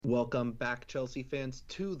Welcome back, Chelsea fans,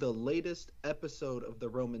 to the latest episode of the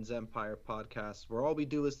Romans Empire podcast, where all we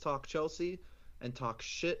do is talk Chelsea and talk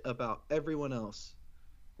shit about everyone else.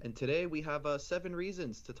 And today we have 7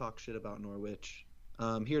 reasons to talk shit about Norwich.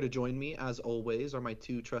 Here to join me, as always, are my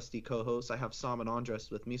two trusty co-hosts. I have Sam and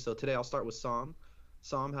Andres with me. So today I'll start with Sam.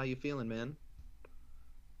 Sam, how you feeling, man?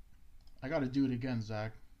 I gotta do it again,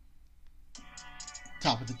 Zach.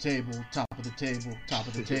 Top of the table, top of the table, top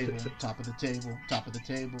of the table, top of the table, top of the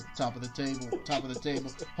table, top of the table, top of the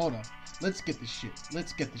table. Hold on. Let's get the shit.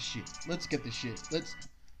 Let's get the shit. Let's get the shit.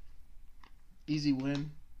 Easy win.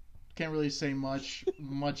 Can't really say much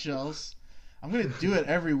else. I'm gonna do it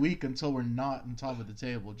every week until we're not on top of the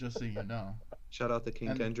table, just so you know. Shout out to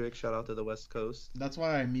King Kendrick. Shout out to the West Coast. That's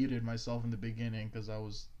why I muted myself in the beginning, because I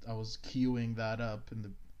was queuing that up in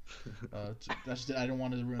the. I didn't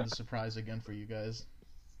want to ruin the surprise again for you guys.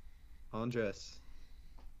 Andres,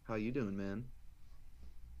 how you doing, man?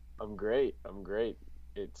 I'm great.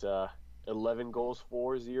 It's 11 goals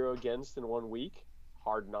for, 0 against in 1 week.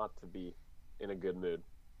 Hard not to be in a good mood.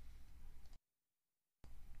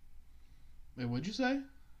 Wait, what'd you say?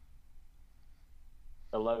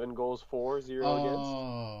 11 goals for, 0 against.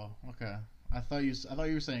 Oh, okay. I thought you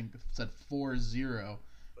were saying said 4-0.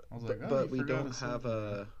 I was like, but we don't have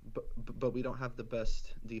but we don't have the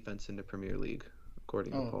best defense in the Premier League,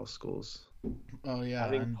 according to Paul Scholes. Oh yeah, I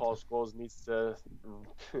think Paul Scholes needs to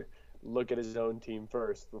look at his own team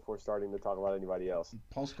first before starting to talk about anybody else.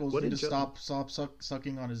 Paul Scholes needs to stop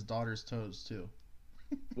sucking on his daughter's toes too.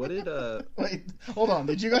 What did Wait, hold on.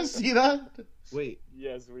 Did you guys see that? Wait.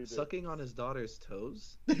 Yes, we did. Sucking on his daughter's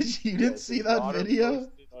toes? You didn't see that video?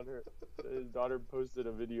 His daughter posted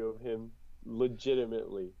a video of him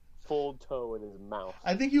legitimately full toe in his mouth.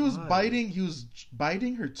 I think he was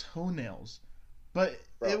biting her toenails. But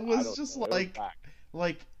Bro, it was just like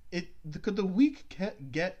could the week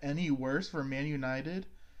get any worse for Man United?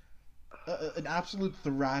 An absolute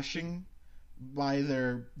thrashing by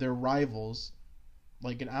their rivals,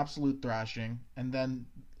 like an absolute thrashing, and then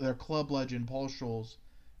their club legend Paul Scholes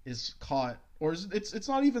is caught, or it's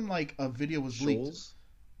not even like a video was leaked.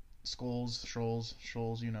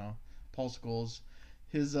 Scholes, you know, Paul Scholes,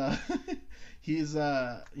 his he's you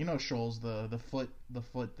know Scholes, the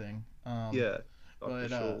foot thing. Yeah. But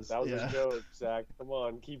that was a joke, Zach. Come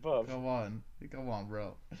on, keep up. Come on,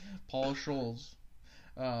 bro. Paul Scholes,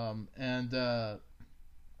 and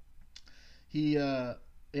he because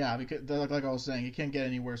like I was saying, it can't get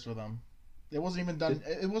any worse with him. It wasn't even done.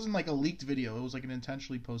 It wasn't like a leaked video. It was like an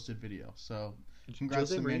intentionally posted video. So,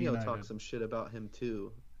 congrats to Man United. Jose Mourinho talked some shit about him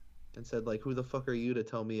too, and said like, "Who the fuck are you to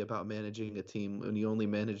tell me about managing a team when you only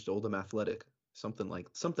managed Oldham Athletic?" Something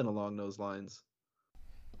along those lines.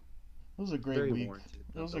 It was a great week.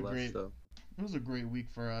 It was a great week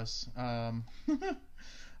for us. All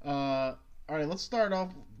right, let's start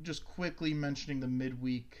off just quickly mentioning the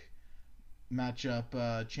midweek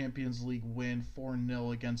matchup. Champions League win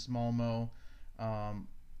 4-0 against Malmo.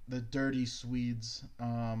 The dirty Swedes.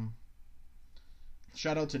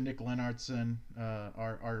 Shout out to Nick Lennartson,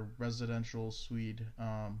 our residential Swede.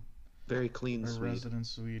 Very clean Swede. Resident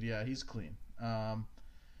Swede. Yeah, he's clean. Because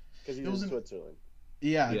he's in Switzerland.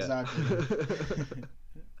 Yeah, exactly.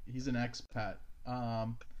 He's an expat.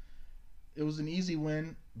 It was an easy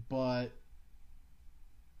win, but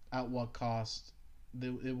at what cost?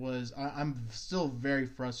 It was. I'm still very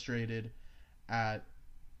frustrated at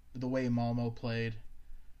the way Malmo played.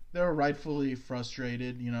 They were rightfully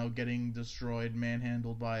frustrated, you know, getting destroyed,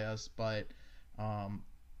 manhandled by us, but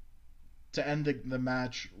to end the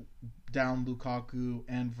match down Lukaku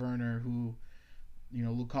and Werner, who, you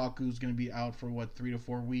know, Lukaku's going to be out for 3 to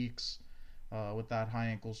 4 weeks with that high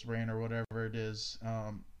ankle sprain or whatever it is.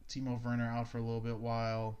 Timo Werner out for a little bit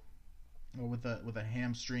while with a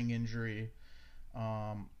hamstring injury.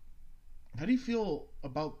 How do you feel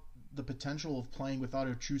about the potential of playing without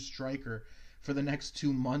a true striker for the next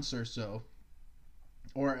 2 months or so?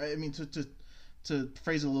 Or I mean, to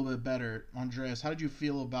phrase it a little bit better, Andreas, how did you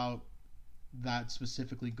feel about that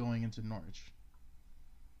specifically going into Norwich?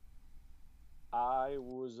 I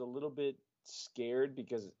was a little bit scared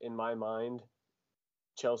because in my mind,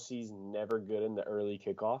 Chelsea's never good in the early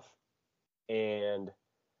kickoff, and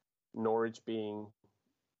Norwich being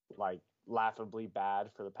like laughably bad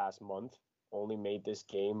for the past month only made this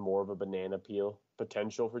game more of a banana peel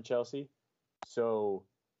potential for Chelsea. So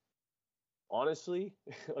honestly,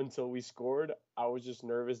 until we scored, I was just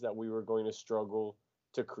nervous that we were going to struggle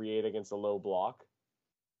to create against a low block.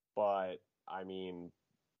 But I mean,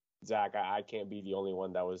 Zach, I can't be the only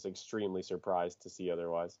one that was extremely surprised to see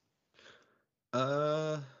otherwise.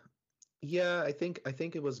 Yeah, I think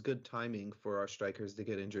it was good timing for our strikers to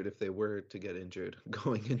get injured if they were to get injured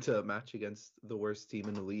going into a match against the worst team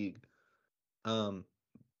in the league. Um,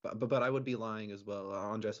 but I would be lying as well.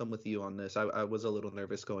 Andres, I'm with you on this. I was a little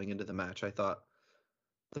nervous going into the match. I thought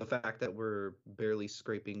the fact that we're barely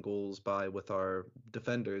scraping goals by with our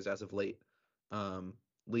defenders as of late, um,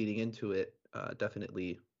 leading into it,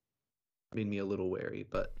 definitely made me a little wary.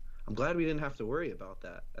 But I'm glad we didn't have to worry about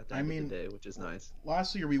that at the I end of the mean, day, which is nice.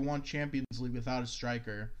 last year we won Champions League without a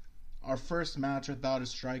striker. Our first match without a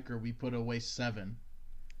striker, we put away 7.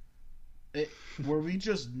 Were we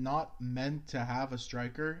just not meant to have a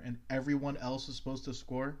striker and everyone else is supposed to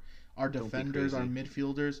score? Our Don't be defenders, our crazy.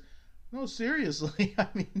 midfielders. No, seriously.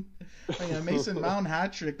 A Mason Mount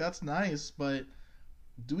hat trick, that's nice, but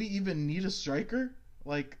do we even need a striker?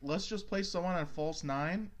 Like, let's just play someone on false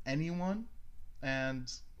nine, anyone, and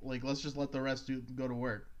let's just let the rest go to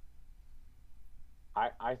work.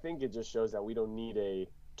 I think it just shows that we don't need a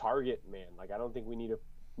target man. Like I don't think we need to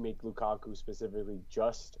make Lukaku specifically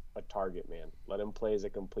just a target man. Let him play as a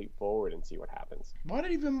complete forward and see what happens. Why did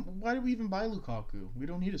we even buy Lukaku? We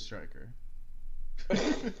don't need a striker.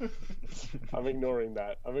 I'm ignoring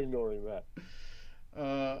that. I'm ignoring that.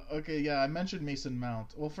 Okay, yeah, I mentioned Mason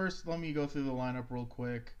Mount. Well, first, let me go through the lineup real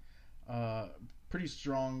quick. Pretty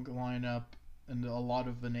strong lineup, and a lot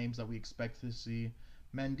of the names that we expect to see.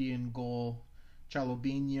 Mendy in goal,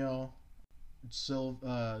 Chalobinho,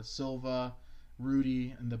 Silva,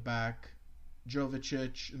 Rudy in the back,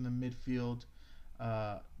 Jovicic in the midfield,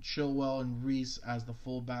 Chilwell and Reese as the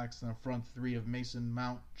fullbacks, and the front three of Mason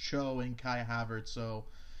Mount, Cho, and Kai Havertz. So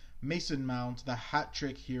Mason Mount, the hat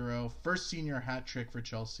trick hero, first senior hat trick for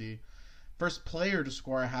Chelsea, first player to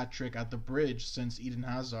score a hat trick at the Bridge since Eden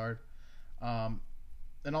Hazard,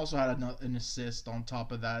 and also had an assist on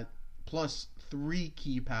top of that, plus 3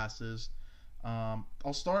 key passes.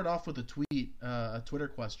 I'll start off with a Twitter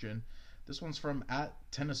question. This one's from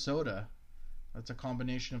 @Tennesota. That's a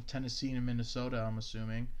combination of Tennessee and Minnesota, I'm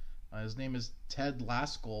assuming. His name is Ted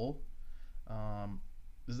Laskell.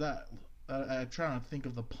 Is that? I'm trying to think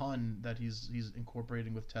of the pun that he's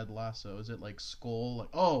incorporating with Ted Lasso. Is it like skull? Like,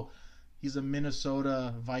 oh, he's a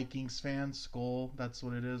Minnesota Vikings fan. Skull. That's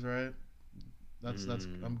what it is, right? That's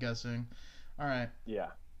I'm guessing. All right.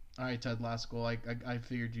 Yeah. All right, Ted Laskell. I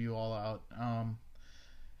figured you all out.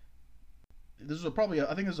 This was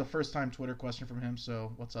I think this was a first time Twitter question from him.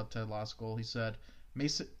 So what's up, Ted Laskell? He said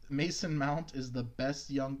Mason Mount is the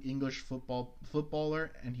best young English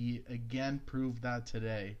footballer, and he again proved that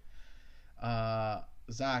today.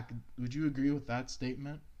 Zach, would you agree with that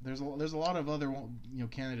statement? There's a lot of other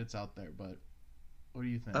candidates out there, but what do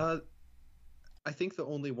you think? I think the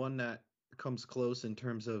only one that comes close in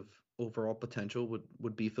terms of overall potential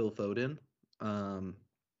would be Phil Foden.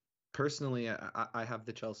 Personally, I have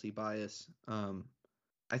the Chelsea bias.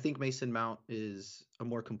 I think Mason Mount is a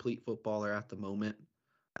more complete footballer at the moment.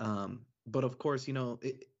 But of course,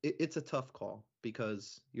 it's a tough call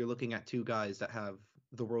because you're looking at 2 guys that have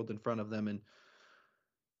the world in front of them, and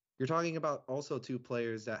you're talking about also 2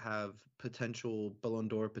 players that have potential Ballon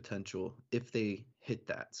d'Or potential if they hit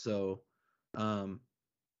that. So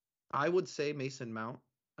I would say Mason Mount,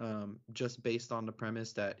 just based on the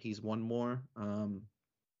premise that he's won more.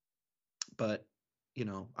 But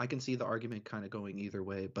I can see the argument kind of going either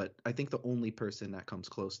way. But I think the only person that comes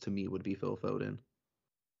close to me would be Phil Foden.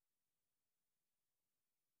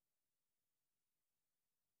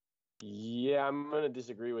 Yeah, I'm going to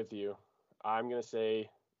disagree with you. I'm going to say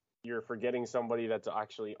you're forgetting somebody that's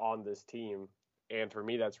actually on this team. And for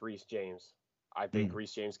me, that's Reece James. I think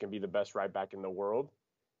Reece James can be the best right back in the world.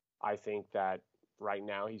 I think that right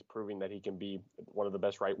now he's proving that he can be one of the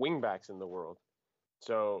best right wing backs in the world.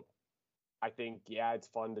 So I think, yeah, it's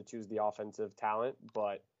fun to choose the offensive talent,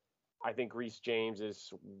 but I think Reece James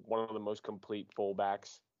is one of the most complete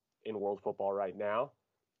fullbacks in world football right now.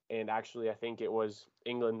 And actually, I think it was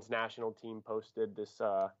England's national team posted this,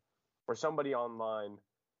 or somebody online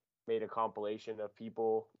made a compilation of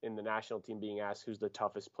people in the national team being asked who's the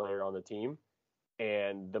toughest player on the team.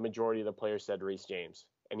 And the majority of the players said Reece James,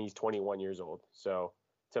 and he's 21 years old. So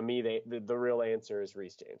to me, the real answer is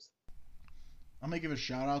Reece James. I'm going to give a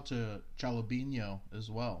shout out to Chalobinho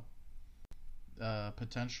as well.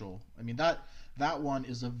 Potential. I mean, that one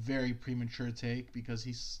is a very premature take because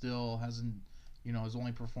he still hasn't, has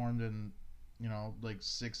only performed in,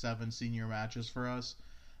 6-7 senior matches for us.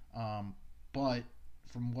 But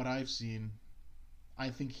from what I've seen, I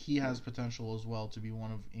think he has potential as well to be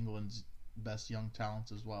one of England's best young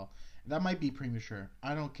talents as well. That might be premature.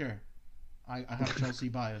 I don't care. I have Chelsea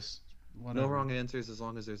bias. Whatever. No wrong answers as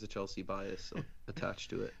long as there's a Chelsea bias attached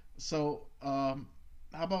to it. So, how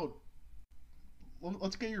about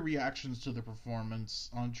let's get your reactions to the performance,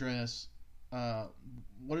 Andreas.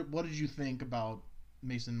 What did you think about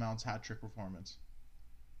Mason Mount's hat trick performance?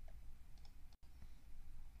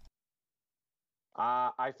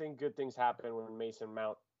 I think good things happen when Mason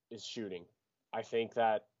Mount is shooting. I think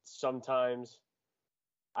that sometimes,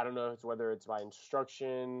 I don't know whether it's by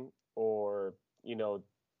instruction or,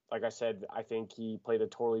 like I said, I think he played a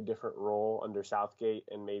totally different role under Southgate.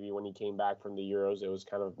 And maybe when he came back from the Euros, it was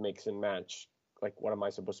kind of mix and match. Like, what am I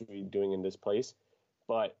supposed to be doing in this place?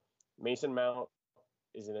 But Mason Mount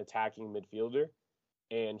is an attacking midfielder,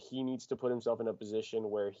 and he needs to put himself in a position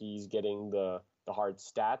where he's getting the hard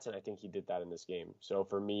stats, and I think he did that in this game. So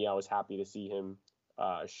for me, I was happy to see him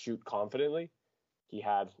shoot confidently. He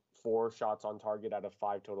had 4 shots on target out of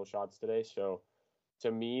 5 total shots today. So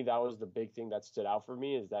to me, that was the big thing that stood out for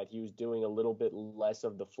me, is that he was doing a little bit less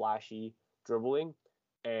of the flashy dribbling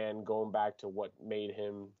and going back to what made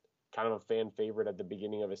him kind of a fan favorite at the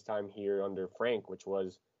beginning of his time here under Frank, which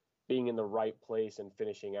was being in the right place and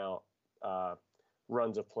finishing out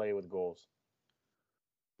runs of play with goals.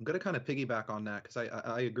 I'm going to kind of piggyback on that because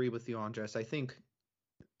I agree with you, Andres. I think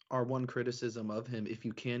our one criticism of him, if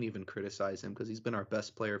you can even criticize him, because he's been our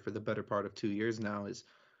best player for the better part of 2 years now, is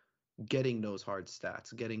getting those hard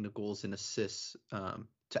stats, getting the goals and assists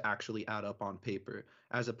to actually add up on paper,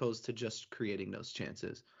 as opposed to just creating those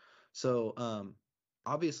chances. So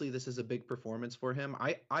obviously this is a big performance for him.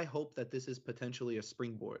 I hope that this is potentially a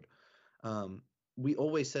springboard. We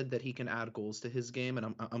always said that he can add goals to his game,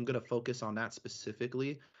 and I'm going to focus on that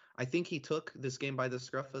specifically. I think he took this game by the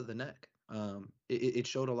scruff of the neck. It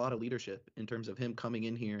showed a lot of leadership in terms of him coming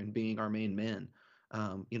in here and being our main man,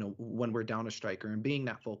 when we're down a striker, and being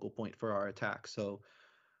that focal point for our attack. So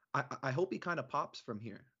I hope he kind of pops from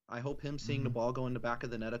here. I hope him seeing the ball go in the back of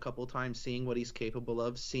the net a couple of times, seeing what he's capable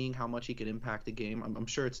of, seeing how much he could impact the game. I'm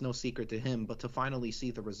sure it's no secret to him, but to finally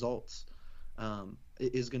see the results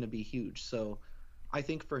is going to be huge. So I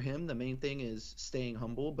think for him, the main thing is staying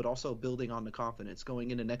humble, but also building on the confidence,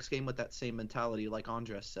 going into next game with that same mentality, like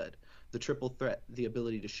Andres said, the triple threat, the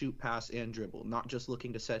ability to shoot, pass, and dribble, not just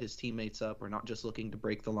looking to set his teammates up, or not just looking to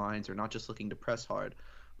break the lines, or not just looking to press hard,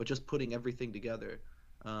 but just putting everything together.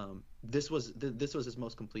 This was his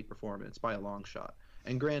most complete performance by a long shot.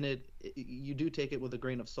 And granted, you do take it with a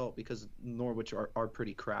grain of salt because Norwich are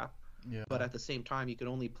pretty crap. Yeah. But at the same time, you can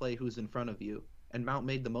only play who's in front of you. And Mount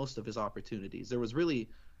made the most of his opportunities. There was really,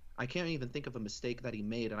 I can't even think of a mistake that he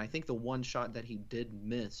made. And I think the one shot that he did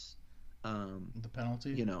miss, the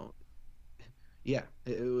penalty, yeah,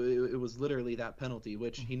 it was literally that penalty,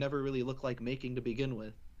 which he never really looked like making to begin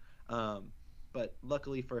with. But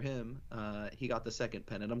luckily for him, he got the second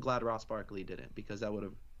pen, and I'm glad Ross Barkley didn't, because that would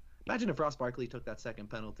have, imagine if Ross Barkley took that second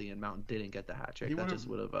penalty and Mount didn't get the hat trick. That just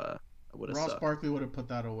would have. Ross Barkley would have put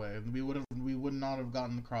that away. We would not have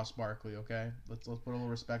gotten the cross Barkley. Okay, let's put a little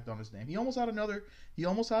respect on his name. He almost had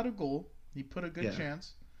a goal. He put a good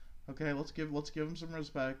chance. Okay, let's give him some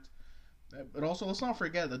respect. But also, let's not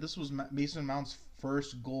forget that this was Mason Mount's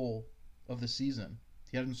first goal of the season.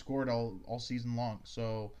 He hadn't scored all season long.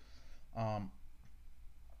 So,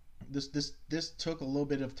 this took a little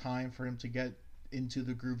bit of time for him to get into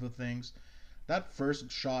the groove of things. That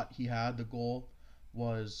first shot he had, the goal,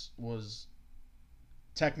 was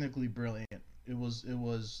technically brilliant. It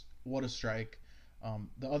was what a strike.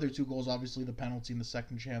 The other 2 goals, obviously the penalty and the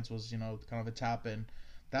second chance, was kind of a tap in.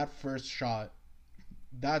 That first shot,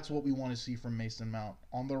 that's what we want to see from Mason Mount,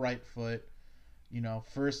 on the right foot,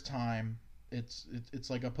 first time. It's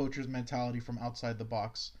like a poacher's mentality from outside the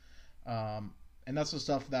box, and that's the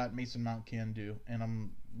stuff that Mason Mount can do, and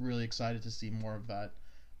I'm really excited to see more of that.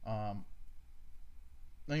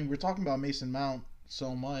 We're talking about Mason Mount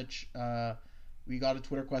so much. We got a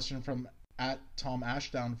Twitter question from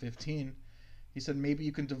 @TomAshdown15. He said maybe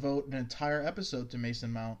you can devote an entire episode to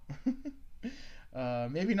Mason Mount.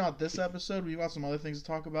 Maybe not this episode. We've got some other things to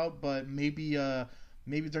talk about, but maybe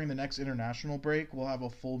during the next international break we'll have a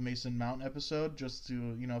full Mason Mount episode, just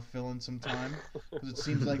to fill in some time, because it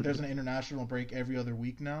seems like there's an international break every other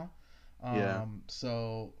week now.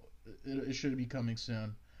 So it should be coming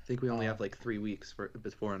soon. I think we only have like 3 weeks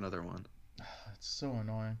before another one. It's so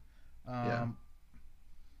annoying.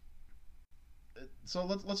 So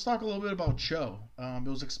let's talk a little bit about Cho. It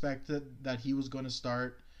was expected that he was going to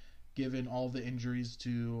start, given all the injuries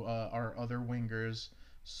to our other wingers.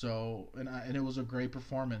 So and it was a great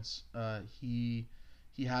performance. He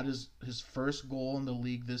had his first goal in the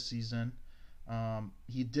league this season.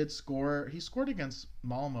 He did score. He scored against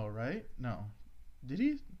Malmo, right? No, did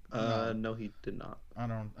he? No, he did not. I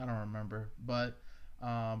don't remember, but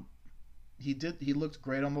he did. He looked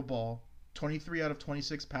great on the ball. 23 out of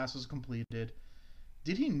 26 passes completed.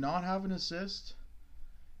 Did he not have an assist?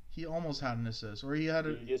 He almost had an assist, or he had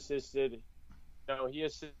a He assisted. No, he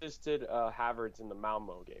assisted Havertz in the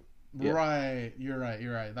Malmo game. Yeah. right. You're right.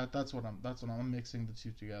 You're right. That's what I'm mixing the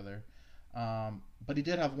two together. But he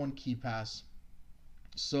did have one key pass.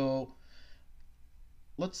 So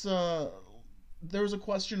let's there was a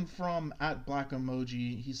question from at Black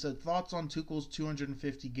Emoji. He said thoughts on Tuchel's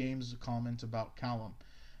 250 games comment about Callum.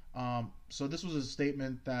 So this was a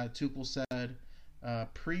statement that Tuchel said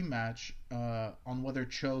pre-match on whether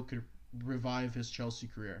Cho could revive his Chelsea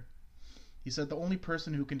career. He said the only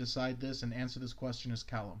person who can decide this and answer this question is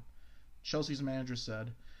Callum. Chelsea's manager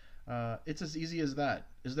said, it's as easy as that.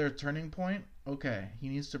 Is there a turning point? Okay, he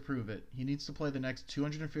needs to prove it. He needs to play the next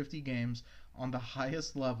 250 games on the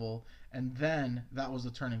highest level, and then that was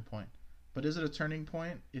the turning point. But is it a turning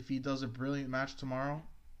point if he does a brilliant match tomorrow?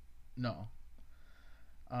 No.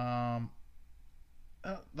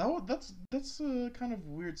 That's a kind of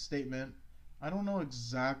weird statement. I don't know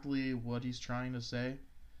exactly what he's trying to say,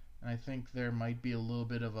 and I think there might be a little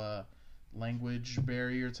bit of a language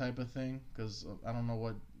barrier type of thing because I don't know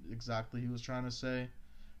what exactly he was trying to say.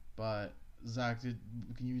 But Zach,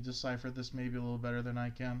 can you decipher this maybe a little better than I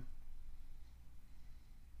can?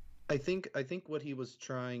 I think what he was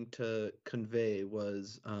trying to convey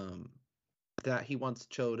was that he wants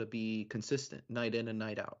Cho to be consistent night in and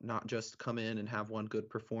night out, not just come in and have one good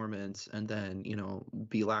performance and then,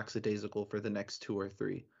 be lackadaisical for the next two or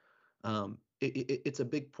three. It's a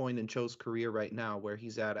big point in Cho's career right now where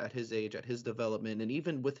he's at his age, at his development, and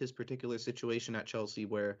even with his particular situation at Chelsea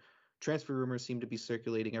where transfer rumors seem to be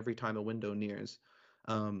circulating every time a window nears.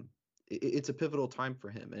 Um, it's a pivotal time for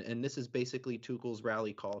him, and this is basically Tuchel's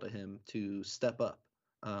rally call to him to step up.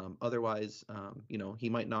 Otherwise, he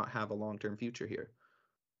might not have a long-term future here.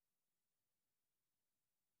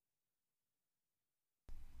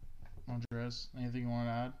 Andres, anything you want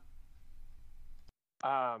to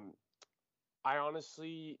add? Um, I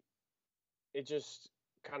honestly, it just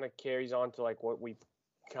kind of carries on to like what we've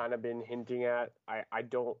kind of been hinting at.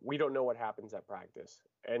 We don't know what happens at practice,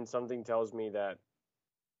 and something tells me that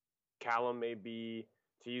Callum may be,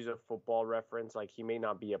 to use a football reference, like he may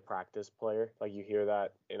not be a practice player. Like you hear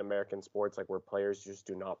that in American sports, like where players just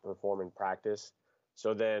do not perform in practice.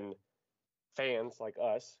 So then fans like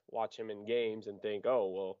us watch him in games and think, oh,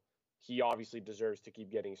 well, he obviously deserves to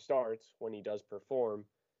keep getting starts when he does perform,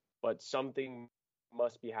 but something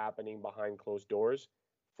must be happening behind closed doors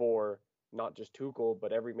for not just Tuchel,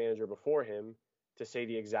 but every manager before him to say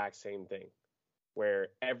the exact same thing, where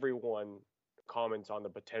everyone comments on the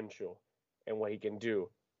potential and what he can do,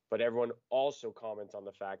 but everyone also comments on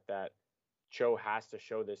the fact that Cho has to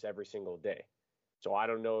show this every single day. So I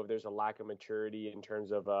don't know if there's a lack of maturity in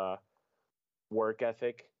terms of work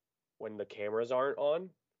ethic when the cameras aren't on,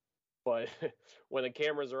 but when the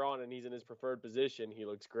cameras are on and he's in his preferred position, he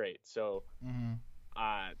looks great. So Mm-hmm.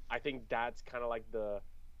 I think that's kind of like the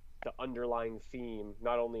underlying theme,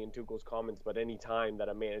 not only in Tuchel's comments, but any time that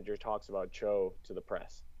a manager talks about Cho to the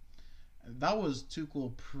press. That was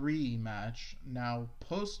Tuchel pre-match. Now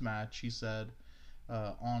post-match, he said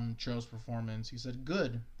on Cho's performance, he said,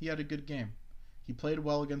 "Good. He had a good game. He played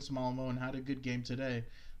well against Malmo and had a good game today,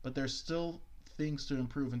 but there's still things to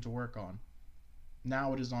improve and to work on.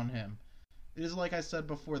 Now it is on him. It is like I said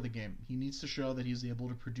before the game. He needs to show that he's able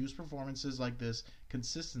to produce performances like this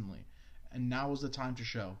consistently, and now is the time to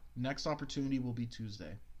show. Next opportunity will be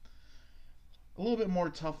Tuesday." A little bit more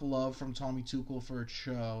tough love from Tommy Tuchel for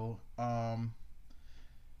Cho.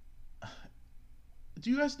 Do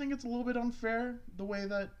you guys think it's a little bit unfair the way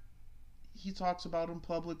that he talks about him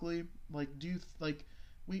publicly? Like, do you like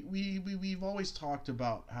we've always talked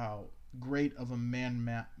about how great of a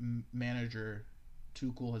manager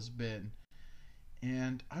Tuchel has been,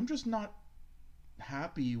 and I'm just not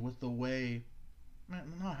happy with the way.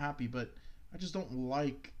 I'm not happy, but I just don't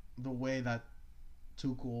like the way that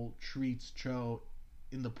Tuchel treats Cho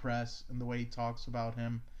in the press and the way he talks about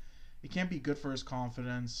him. It can't be good for his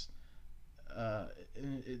confidence.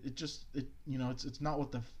 It's not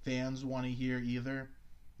what the fans want to hear either.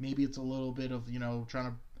 Maybe it's a little bit of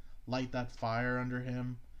trying to light that fire under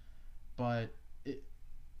him, but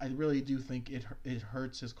I really do think it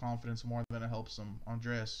hurts his confidence more than it helps him.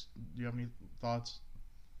 Andreas, do you have any thoughts?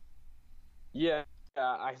 Yeah,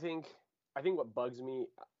 I think what bugs me,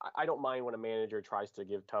 I don't mind when a manager tries to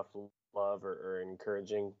give tough love or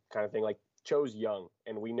encouraging kind of thing. Like Cho's young,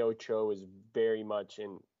 and we know Cho is very much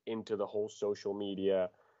into the whole social media,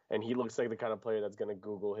 and he looks like the kind of player that's going to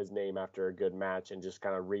Google his name after a good match and just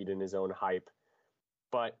kind of read in his own hype.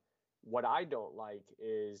 But what I don't like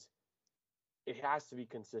is it has to be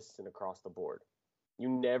consistent across the board. You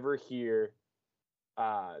never hear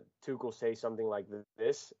Tuchel say something like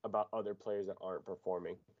this about other players that aren't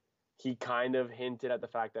performing. He kind of hinted at the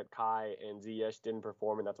fact that Kai and Ziyech didn't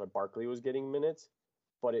perform, and that's why Barkley was getting minutes.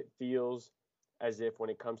 But it feels as if when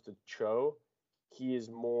it comes to Cho, he is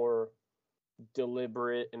more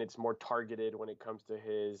deliberate and it's more targeted when it comes to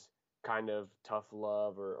his kind of tough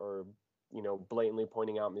love or blatantly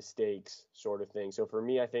pointing out mistakes sort of thing. So for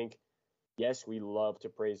me, I think, yes, we love to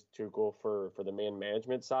praise Tuchel for the man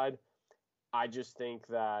management side. I just think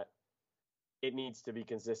that it needs to be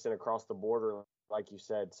consistent across the board. Or like you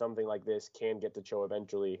said, something like this can get to Cho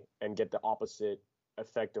eventually and get the opposite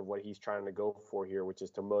effect of what he's trying to go for here, which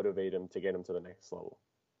is to motivate him to get him to the next level.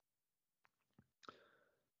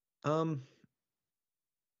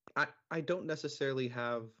 I don't necessarily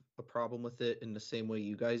have a problem with it in the same way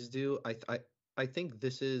you guys do. I think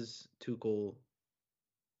this is Tuchel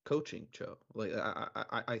coaching Cho. Like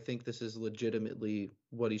I think this is legitimately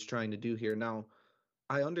what he's trying to do here. Now,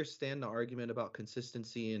 I understand the argument about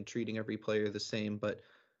consistency and treating every player the same, but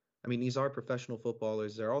I mean, these are professional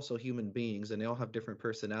footballers. They're also human beings, and they all have different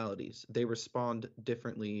personalities. They respond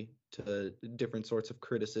differently to different sorts of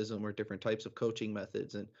criticism or different types of coaching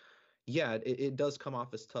methods. And yeah, it does come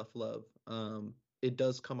off as tough love. It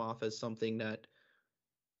does come off as something that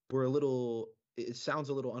it sounds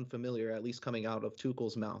a little unfamiliar, at least coming out of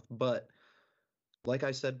Tuchel's mouth. But like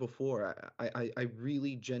I said before, I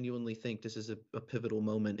really genuinely think this is a pivotal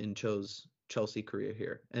moment in Cho's Chelsea career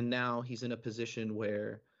here. And now he's in a position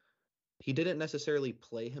where he didn't necessarily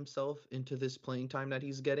play himself into this playing time that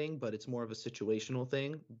he's getting, but it's more of a situational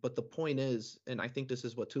thing. But the point is, and I think this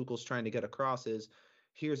is what Tuchel's trying to get across, is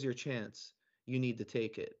here's your chance. You need to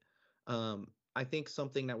take it. I think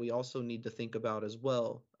something that we also need to think about as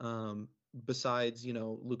well, besides,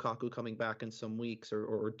 Lukaku coming back in some weeks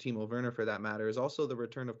or Timo Werner for that matter, is also the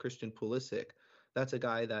return of Christian Pulisic. That's a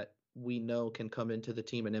guy that we know can come into the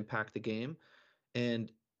team and impact the game.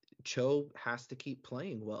 And Cho has to keep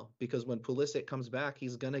playing well, because when Pulisic comes back,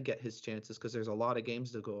 he's going to get his chances because there's a lot of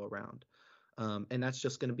games to go around. And that's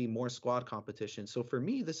just going to be more squad competition. So for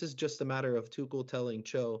me, this is just a matter of Tuchel telling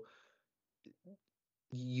Cho,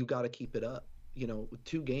 you got to keep it up.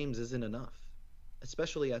 2 games isn't enough,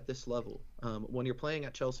 especially at this level. When you're playing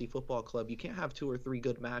at Chelsea Football Club, you can't have 2 or 3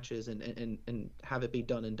 good matches and have it be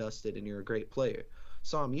done and dusted and you're a great player.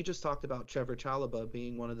 Sam, you just talked about Trevor Chalobah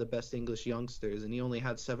being one of the best English youngsters, and he only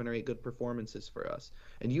had 7 or 8 good performances for us.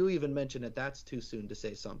 And you even mentioned that that's too soon to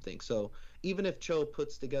say something. So even if Cho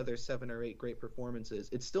puts together 7 or 8 great performances,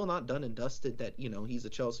 it's still not done and dusted that, he's a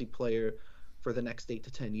Chelsea player for the next 8 to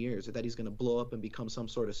 10 years, or that he's going to blow up and become some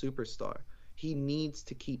sort of superstar. He needs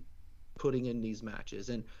to keep putting in these matches.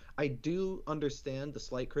 And I do understand the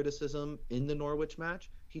slight criticism in the Norwich match.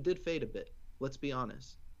 He did fade a bit. Let's be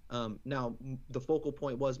honest. Now, the focal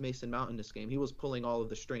point was Mason Mount in this game. He was pulling all of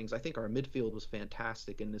the strings. I think our midfield was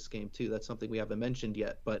fantastic in this game, too. That's something we haven't mentioned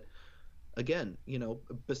yet. But again,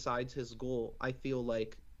 besides his goal, I feel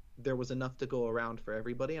like there was enough to go around for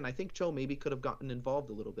everybody. And I think Cho maybe could have gotten involved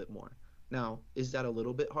a little bit more. Now, is that a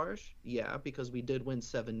little bit harsh? Yeah, because we did win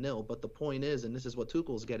 7-0. But the point is, and this is what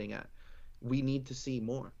Tuchel's getting at, we need to see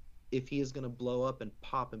more. If he is going to blow up and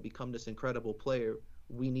pop and become this incredible player,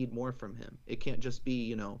 we need more from him. It can't just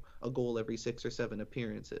be, a goal every 6 or 7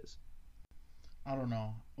 appearances. I don't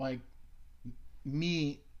know. Like,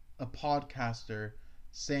 me, a podcaster,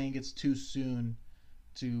 saying it's too soon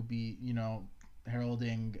to be,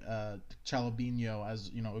 heralding Chalobinho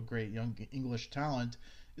as, a great young English talent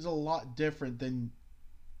is a lot different than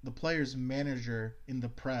the player's manager in the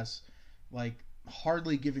press, like,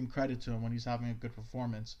 hardly giving credit to him when he's having a good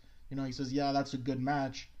performance. He says, yeah, that's a good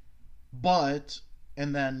match, but...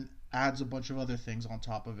 and then adds a bunch of other things on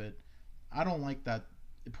top of it. I don't like that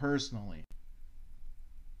personally.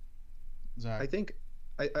 Zach. I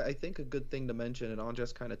think a good thing to mention, and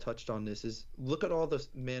Andres kind of touched on this, is look at all the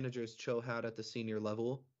managers Cho had at the senior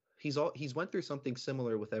level. He's went through something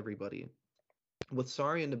similar with everybody. With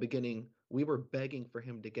Sarri in the beginning, we were begging for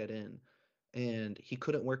him to get in, and he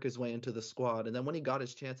couldn't work his way into the squad. And then when he got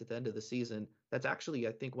his chance at the end of the season, that's actually,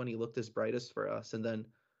 I think, when he looked his brightest for us. And then,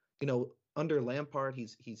 under Lampard,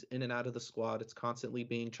 he's in and out of the squad. It's constantly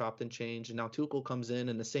being chopped and changed. And now Tuchel comes in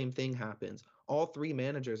and the same thing happens. All 3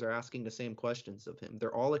 managers are asking the same questions of him.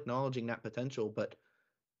 They're all acknowledging that potential, but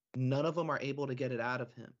none of them are able to get it out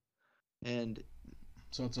of him. And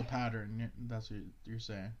so it's a pattern. That's what you're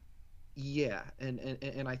saying. Yeah,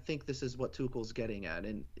 and I think this is what Tuchel's getting at.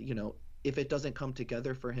 And, if it doesn't come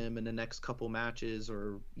together for him in the next couple matches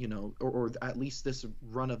or at least this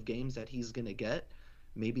run of games that he's going to get,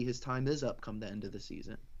 maybe his time is up come the end of the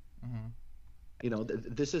season. Mm-hmm.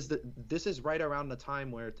 This is right around the time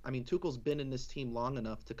where, I mean, Tuchel's been in this team long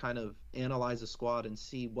enough to kind of analyze a squad and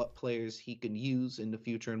see what players he can use in the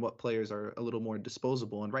future and what players are a little more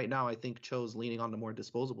disposable. And right now, I think Cho's leaning on the more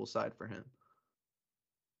disposable side for him.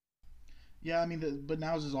 Yeah, I mean, but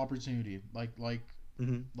now's his opportunity.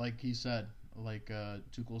 Mm-hmm. Like he said,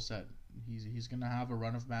 Tuchel said, he's gonna have a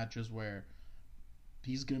run of matches where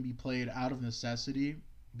he's gonna be played out of necessity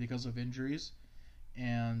because of injuries,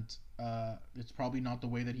 and it's probably not the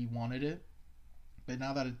way that he wanted it. But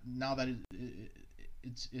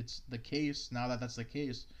it's the case. Now that that's the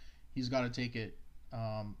case, he's got to take it.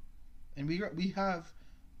 And we have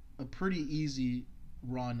a pretty easy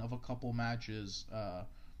run of a couple matches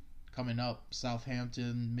coming up.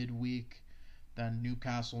 Southampton midweek, then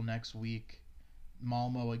Newcastle next week,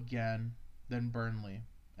 Malmo again, then Burnley,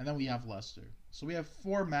 and then we have Leicester. So we have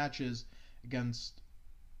 4 matches against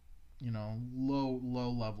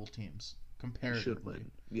low level teams comparatively. Should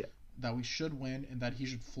win. Yeah. That we should win and that he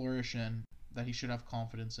should flourish in, that he should have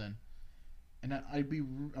confidence in. And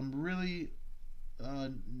I'm really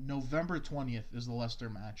November 20th is the Leicester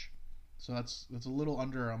match. So that's a little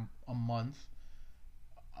under a month.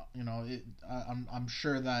 I'm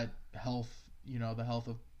sure that health, the health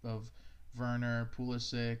of Werner,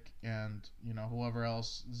 Pulisic, and whoever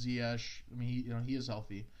else, Ziyech. I mean, he is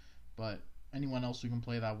healthy, but anyone else who can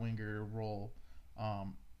play that winger role,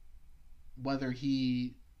 whether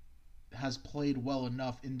he has played well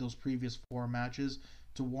enough in those previous 4 matches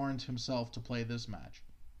to warrant himself to play this match,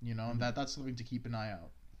 and that's something to keep an eye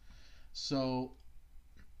out. So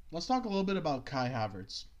let's talk a little bit about Kai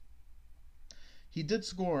Havertz. He did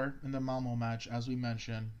score in the Malmo match, as we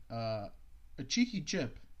mentioned. A cheeky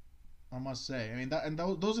chip, I must say. I mean,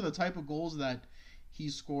 those are the type of goals that he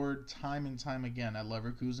scored time and time again at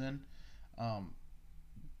Leverkusen.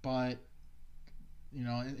 But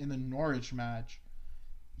in the Norwich match,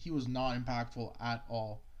 he was not impactful at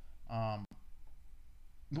all,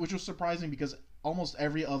 which was surprising because almost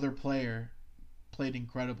every other player played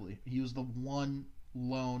incredibly. He was the one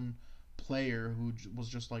lone player who was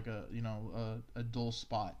just like a dull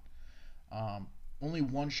spot. Only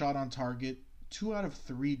 1 shot on target, 2 out of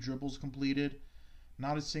 3 dribbles completed,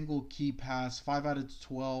 not a single key pass, 5 out of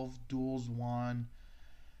 12 duels won.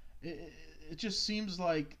 It just seems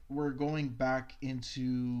like we're going back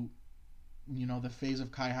into the phase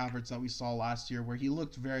of Kai Havertz that we saw last year, where he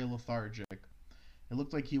looked very lethargic. It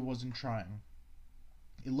looked like he wasn't trying.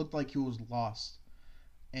 It looked like he was lost,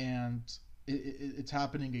 and it's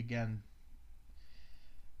happening again.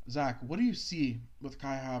 Zach, what do you see with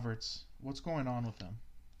Kai Havertz? What's going on with him?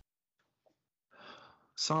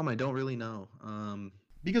 Sam, I don't really know.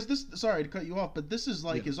 Because sorry to cut you off, but this is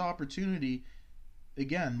like his opportunity.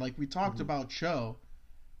 Again, like we talked about Cho,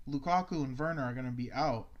 Lukaku and Werner are going to be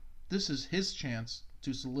out. This is his chance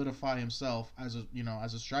to solidify himself as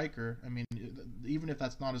a striker. I mean, even if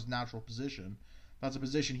that's not his natural position, that's a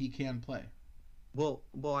position he can play. Well,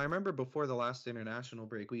 I remember before the last international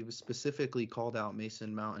break, we specifically called out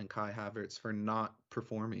Mason Mount and Kai Havertz for not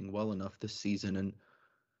performing well enough this season. And,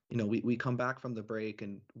 we come back from the break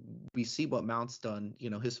and we see what Mount's done.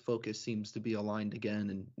 His focus seems to be aligned again,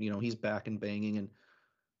 and, he's back and banging, and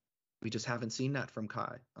we just haven't seen that from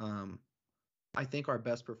Kai. I think our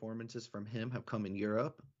best performances from him have come in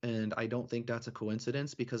Europe, and I don't think that's a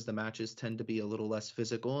coincidence because the matches tend to be a little less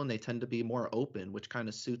physical and they tend to be more open, which kind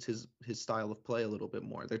of suits his style of play a little bit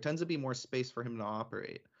more. There tends to be more space for him to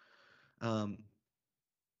operate.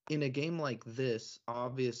 In a game like this,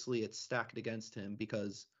 obviously it's stacked against him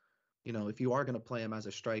because, if you are going to play him as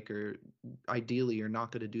a striker, ideally you're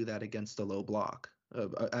not going to do that against a low block,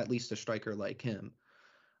 at least a striker like him.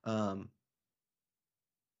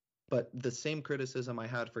 But the same criticism I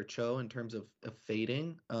had for Cho in terms of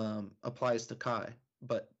fading applies to Kai.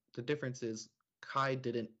 But the difference is Kai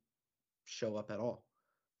didn't show up at all.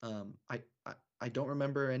 I don't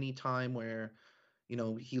remember any time where,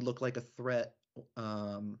 he looked like a threat.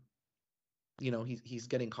 He's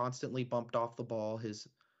getting constantly bumped off the ball. His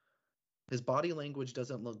body language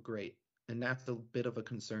doesn't look great, and that's a bit of a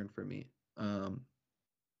concern for me.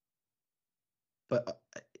 But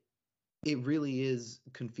it really is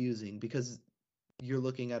confusing because you're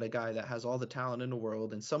looking at a guy that has all the talent in the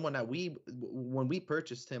world and someone that when we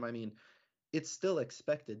purchased him, I mean, it's still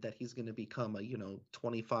expected that he's going to become a,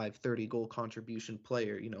 25, 30 goal contribution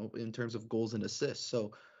player, in terms of goals and assists.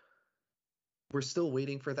 So we're still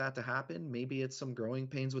waiting for that to happen. Maybe it's some growing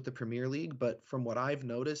pains with the Premier League, but from what I've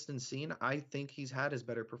noticed and seen, I think he's had his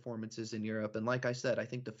better performances in Europe. And like I said, I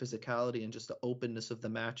think the physicality and just the openness of the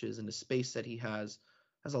matches and the space that he has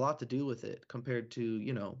a lot to do with it compared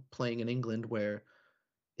to, playing in England where,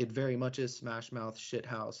 it very much is smash mouth shit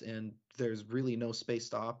house, and there's really no space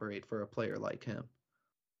to operate for a player like him.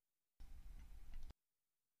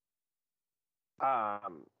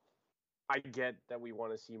 I get that we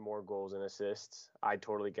want to see more goals and assists. I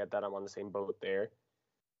totally get that. I'm on the same boat there.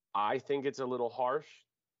 I think it's a little harsh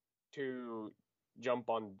to jump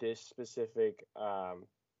on this specific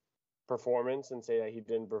performance and say that he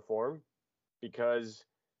didn't perform, because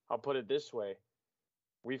I'll put it this way.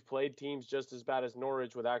 We've played teams just as bad as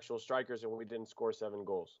Norwich with actual strikers, and we didn't score 7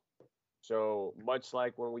 goals. So much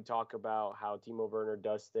like when we talk about how Timo Werner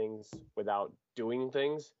does things without doing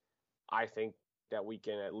things, I think that we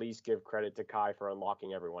can at least give credit to Kai for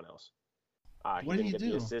unlocking everyone else. What did he get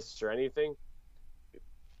do? the assists or anything.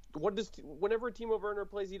 Whenever Timo Werner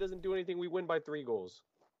plays, he doesn't do anything. We win by 3 goals.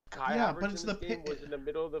 Kai Yeah, Havertz but it's in this the game was in the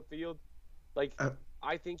middle of the field. Like,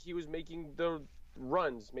 I think he was making the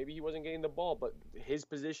runs. Maybe he wasn't getting the ball, but his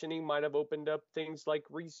positioning might have opened up things like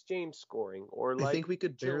Reece James scoring, or like I think we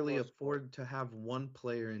could barely Chilwell afford to have one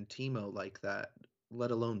player in Timo like that,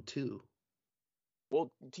 let alone 2.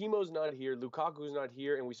 Well, Timo's not here, Lukaku's not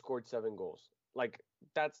here, and we scored 7 goals. Like,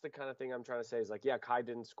 that's the kind of thing I'm trying to say is like, yeah, Kai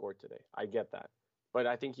didn't score today. I get that. But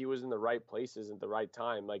I think he was in the right places at the right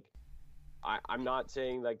time. Like, I'm not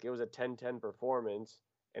saying like it was a 10-10 performance,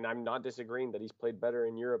 and I'm not disagreeing that he's played better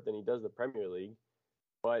in Europe than he does the Premier League.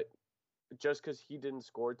 But just because he didn't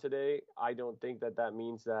score today, I don't think that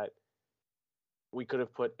means that we could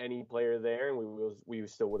have put any player there and we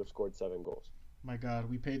still would have scored 7 goals. My God,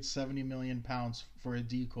 we paid 70 million pounds for a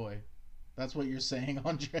decoy. That's what you're saying,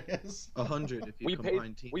 Andreas. 100 if you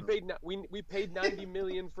combine Timo. We paid 90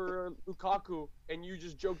 million for Lukaku, and you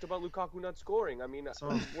just joked about Lukaku not scoring. I mean,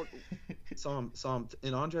 Psalm,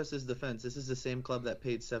 in Andres' defense, this is the same club that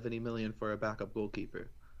paid 70 million for a backup goalkeeper.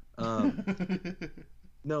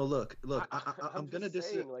 No, look. I'm gonna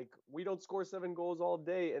disagree. Like, we don't score 7 goals all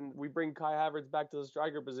day, and we bring Kai Havertz back to the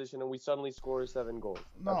striker position, and we suddenly score 7 goals.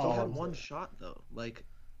 No, he had one shot though. Like,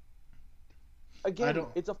 again,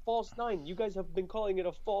 it's a false 9. You guys have been calling it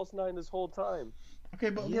a false 9 this whole time.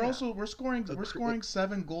 Okay, but we're scoring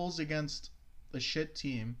 7 goals against a shit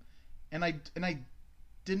team, and I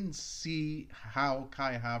didn't see how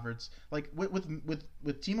Kai Havertz, like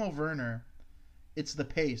with Timo Werner, it's the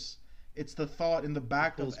pace. It's the thought in the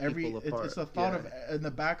back of every. It's the thought in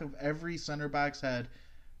the back of every center back's head.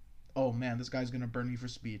 Oh man, this guy's gonna burn me for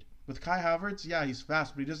speed. With Kai Havertz, yeah, he's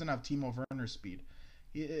fast, but he doesn't have Timo Werner's speed.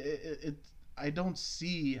 I don't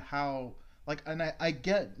see how. Like, and I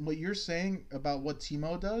get what you're saying about what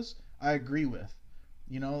Timo does. I agree with.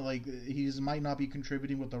 You know, like, might not be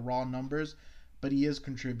contributing with the raw numbers, but he is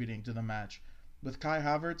contributing to the match. With Kai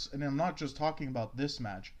Havertz, and I'm not just talking about this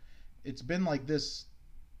match. It's been like this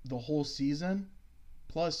the whole season,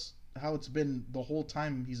 plus how it's been the whole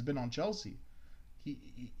time he's been on Chelsea.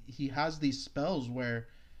 He has these spells where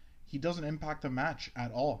he doesn't impact the match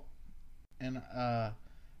at all. And I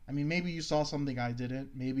mean, maybe you saw something I didn't.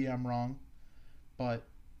 Maybe I'm wrong, but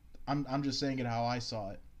I'm just saying it how I saw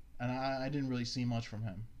it, and I didn't really see much from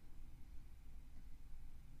him.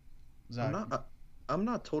 Zach. I'm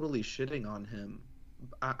not totally shitting on him.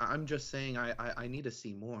 I'm just saying I need to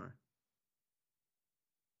see more.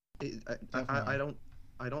 I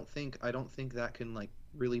don't think that can like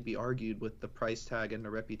really be argued with the price tag and the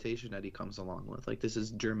reputation that he comes along with. Like, this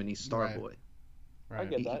is Germany's star boy. Right. I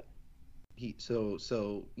get that.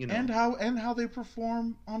 So you know. And how they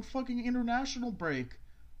perform on fucking international break.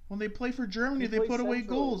 When they play for Germany, they put away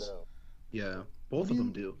goals. Though. Yeah, both of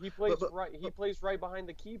them do. He plays He plays right behind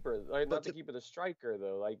the keeper. Like, not the keeper, the striker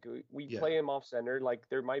though. Like, we play him off center. Like,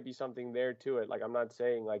 there might be something there to it. Like, I'm not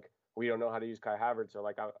saying like we don't know how to use Kai Havertz, or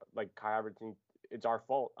like Kai Havertz, it's our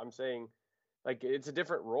fault. I'm saying, like, it's a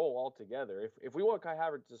different role altogether. If we want Kai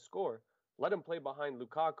Havertz to score, let him play behind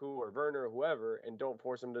Lukaku or Werner or whoever, and don't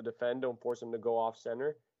force him to defend. Don't force him to go off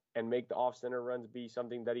center, and make the off center runs be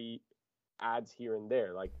something that he adds here and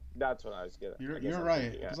there. Like, that's what I was getting. You're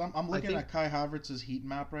right, because I'm looking at Kai Havertz's heat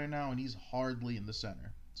map right now, and he's hardly in the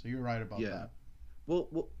center. So you're right about that.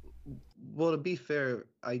 Well, to be fair,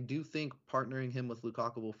 I do think partnering him with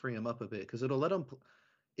Lukaku will free him up a bit, because it'll let him,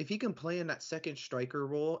 if he can play in that second striker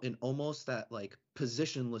role, in almost that like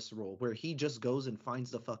positionless role where he just goes and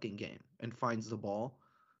finds the fucking game and finds the ball.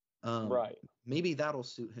 Right. Maybe that'll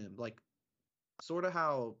suit him. Like, sort of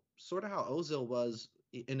how Ozil was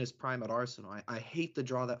in his prime at Arsenal. I hate to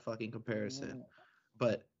draw that fucking comparison,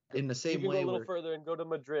 but in the same way, go a little further and go to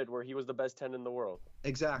Madrid, where he was the best 10 in the world.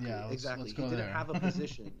 Exactly. He didn't have a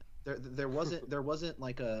position. There wasn't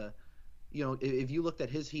like a, you know, if you looked at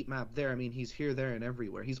his heat map there, I mean, he's here, there, and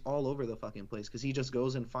everywhere. He's all over the fucking place because he just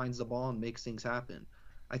goes and finds the ball and makes things happen.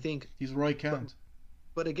 I think he's Roy Kent.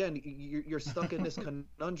 But again, you're stuck in this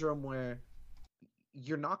conundrum where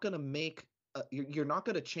you're not going to make you're not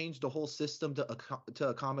going to change the whole system to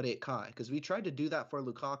accommodate Kai, because we tried to do that for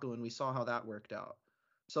Lukaku and we saw how that worked out.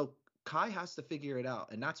 So Kai has to figure it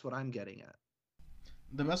out, and that's what I'm getting at.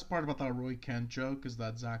 The best part about that Roy Kent joke is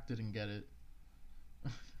that Zach didn't get it.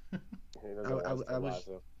 I wish.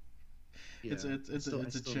 Yeah, it's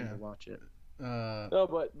a champ. Watch it. No,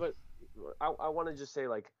 but I want to just say,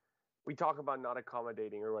 like, we talk about not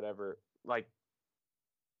accommodating or whatever. Like,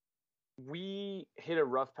 we hit a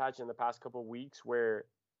rough patch in the past couple of weeks where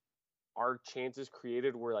our chances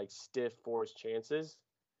created were like stiff forced chances,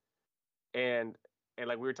 and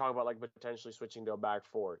like we were talking about, like, potentially switching to a back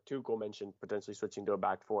four. Tuchel mentioned potentially switching to a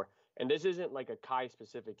back four, and this isn't like a Kai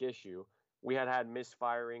specific issue. We had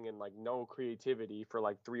misfiring and like no creativity for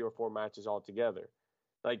like 3 or 4 matches altogether.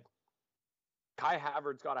 Like, Kai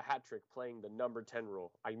Havertz got a hat trick playing the number 10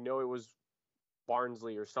 role. I know it was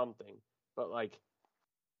Barnsley or something, but like,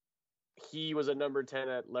 he was a number 10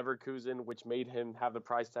 at Leverkusen, which made him have the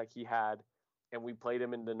price tag he had, and we played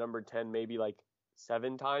him in the number 10 maybe like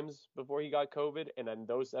 7 times before he got COVID, and then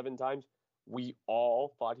those 7 times we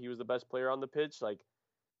all thought he was the best player on the pitch. Like,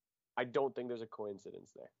 I don't think there's a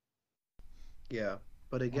coincidence there. Yeah,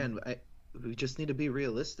 but again, we just need to be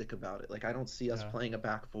realistic about it. Like, I don't see us playing a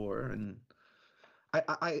back four, and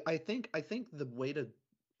I think the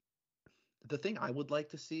thing I would like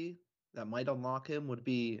to see that might unlock him would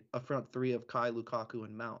be a front three of Kai, Lukaku,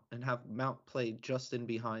 and Mount, and have Mount play just in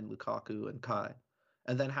behind Lukaku and Kai,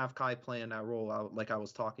 and then have Kai play in that role out like I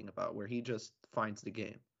was talking about, where he just finds the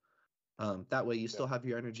game. That way you still have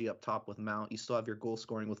your energy up top with Mount, you still have your goal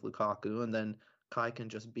scoring with Lukaku, and then Kai can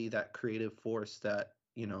just be that creative force that,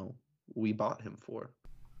 we bought him for.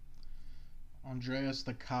 Andreas,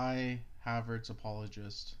 the Kai Havertz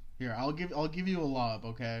apologist. Here, I'll give you a lob,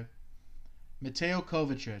 okay? Mateo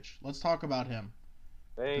Kovacic. Let's talk about him.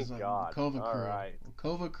 Thank God. All right.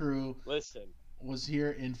 Kovacic Listen. Was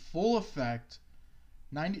here in full effect.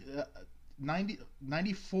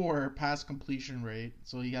 94 pass completion rate.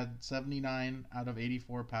 So he had 79 out of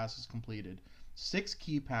 84 passes completed. 6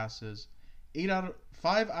 key passes. 5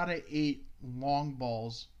 out of 8 long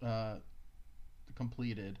balls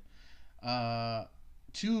completed.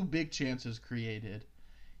 2 big chances created.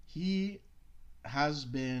 He has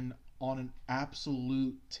been on an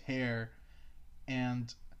absolute tear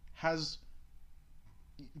and has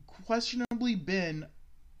questionably been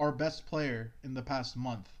our best player in the past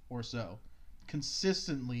month or so.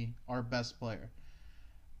 Consistently our best player.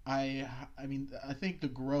 I think the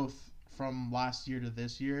growth from last year to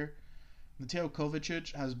this year, Mateo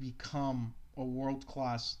Kovacic has become a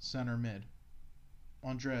world-class center mid.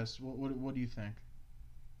 Andres, what do you think?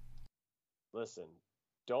 Listen,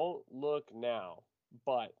 don't look now,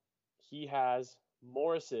 but he has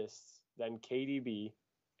more assists than KDB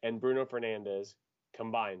and Bruno Fernandes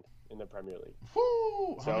combined in the Premier League.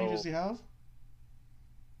 Woo! How many does he have?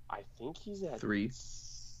 I think he's at 3.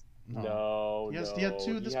 No. He had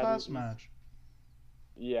 2 this past match.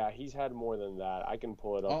 Yeah, he's had more than that. I can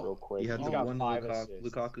pull it up real quick. He had he's got one 5 assists.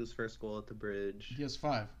 Lukaku's first goal at the Bridge. He has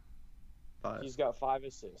 5. He's got 5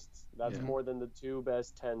 assists. That's more than the 2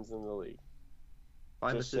 best 10s in the league.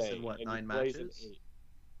 5 assists in what, 9 matches?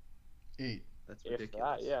 8. That's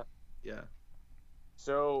ridiculous. Yeah.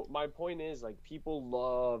 So my point is, like, people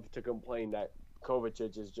love to complain that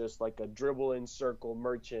Kovacic is just like a dribble in circle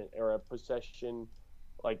merchant or a possession,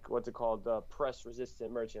 like, what's it called, press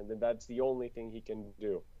resistant merchant, and that's the only thing he can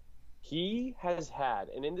do. He has had,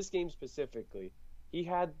 and in this game specifically, he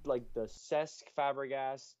had like the Cesc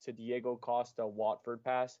Fabregas to Diego Costa Watford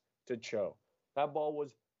pass to Cho. That ball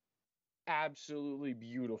was absolutely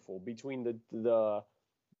beautiful between the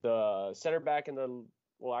center back and the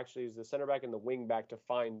center back and the wing back to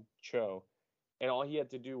find Cho, and all he had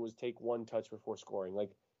to do was take one touch before scoring.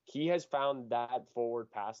 Like, he has found that forward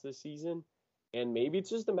pass this season, and maybe it's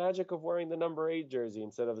just the magic of wearing the number 8 jersey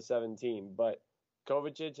instead of the 17. But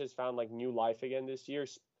Kovacic has found like new life again this year,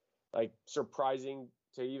 like surprising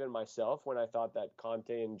to even myself when I thought that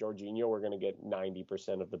Conte and Jorginho were going to get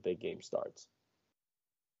 90% of the big game starts.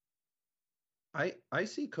 I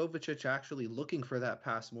see Kovacic actually looking for that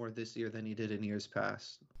pass more this year than he did in years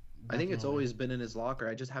past. Definitely. I think it's always been in his locker.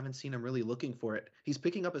 I just haven't seen him really looking for it. He's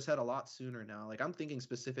picking up his head a lot sooner now. Like, I'm thinking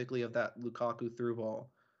specifically of that Lukaku through ball,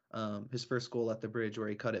 his first goal at the Bridge where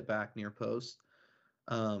he cut it back near post.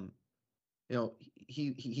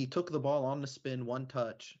 He took the ball on the spin, one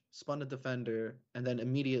touch, spun a defender, and then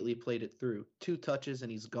immediately played it through. 2 touches and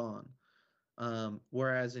he's gone.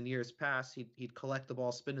 Whereas in years past, he'd collect the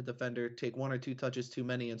ball, spin a defender, take 1 or 2 touches too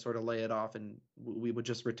many, and sort of lay it off, and we would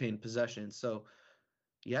just retain possession. So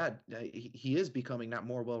yeah, he is becoming that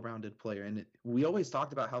more well-rounded player, and we always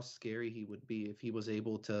talked about how scary he would be if he was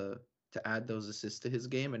able to add those assists to his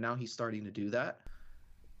game, and now he's starting to do that.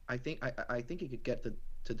 I think he could get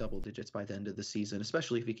to double digits by the end of the season,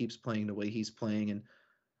 especially if he keeps playing the way he's playing. And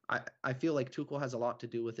I feel like Tuchel has a lot to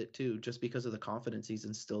do with it too, just because of the confidence he's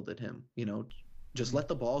instilled in him. Just let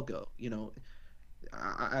the ball go.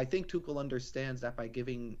 I think Tuchel understands that by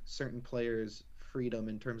giving certain players freedom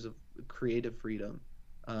in terms of creative freedom,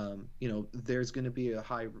 there's going to be a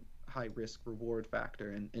high risk reward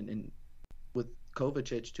factor, and with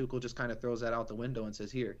Kovacic, Tuchel just kind of throws that out the window and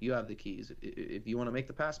says, "Here, you have the keys. If you want to make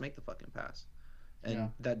the pass, make the fucking pass."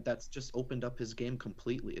 And that's just opened up his game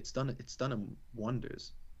completely. It's done him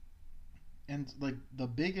wonders. And like the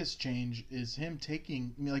biggest change is him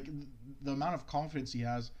taking, I mean, like the amount of confidence he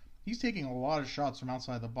has. He's taking a lot of shots from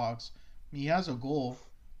outside the box. I mean, he has a goal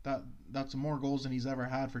that's more goals than he's ever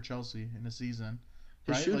had for Chelsea in a season.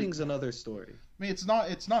 His right? shooting's another story. I mean, it's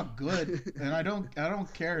not good, and I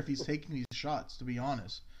don't care if he's taking these shots. To be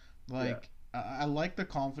honest, I like the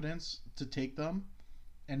confidence to take them,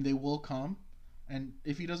 and they will come. And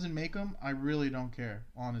if he doesn't make them, I really don't care.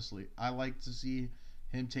 Honestly, I like to see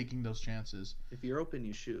him taking those chances. If you're open,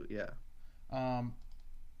 you shoot. Yeah.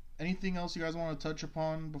 Anything else you guys want to touch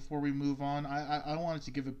upon before we move on? I wanted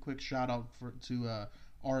to give a quick shout out to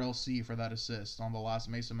RLC for that assist on the last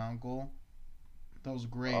Mason Mount goal. That was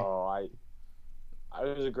great. Oh,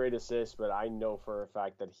 it was a great assist, but I know for a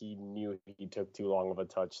fact that he knew he took too long of a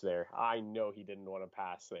touch there. I know he didn't want to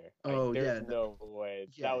pass there. There's no way.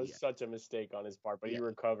 That was such a mistake on his part, but he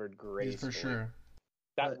recovered gracefully. For sure.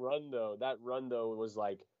 That run though was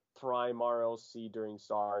like prime RLC during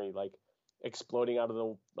Sarri, like exploding out of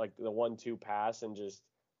the 1-2 pass and just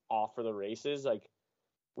off for the races. Like,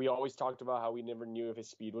 we always talked about how we never knew if his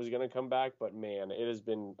speed was going to come back, but man, it has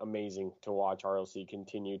been amazing to watch RLC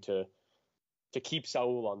continue to keep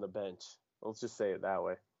Saul on the bench. Let's just say it that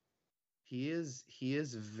way. He is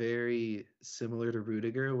very similar to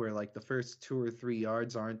Rudiger, where like the first 2 or 3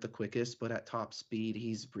 yards aren't the quickest, but at top speed,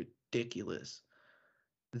 he's ridiculous.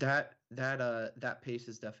 That pace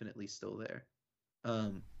is definitely still there.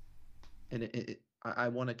 And I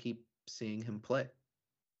want to keep seeing him play.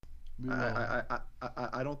 I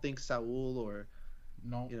don't think Saul or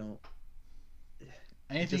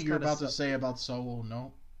anything you're about to say about Saul,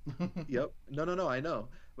 no. Yep. No, I know.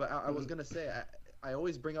 But I was gonna say I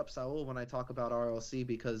always bring up Saul when I talk about RLC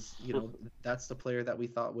because that's the player that we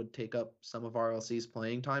thought would take up some of RLC's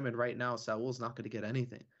playing time, and right now Saul's not going to get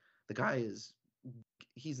anything. The guy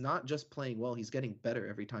he's not just playing well; he's getting better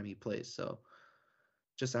every time he plays. So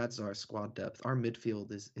just adds to our squad depth. Our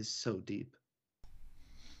midfield is so deep.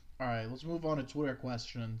 All right, let's move on to Twitter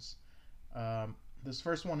questions. This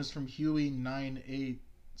first one is from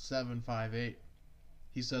Huey98758.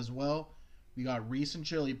 He says, well, we got Reece and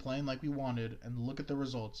Chile playing like we wanted, and look at the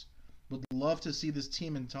results. Would love to see this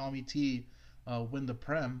team and Tommy T win the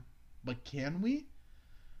Prem, but can we?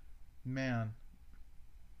 Man.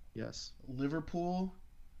 Yes. Liverpool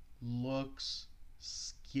looks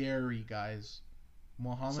scary, guys.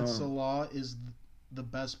 Mohamed Salah is the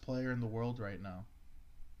best player in the world right now.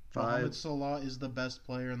 Mohamed Salah is the best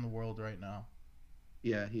player in the world right now.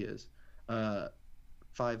 Yeah, he is. 5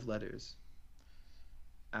 letters.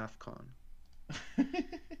 AFCON.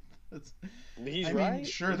 He's right. Mean,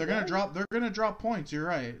 sure, they're gonna drop points. You're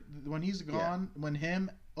right. When he's gone, when him,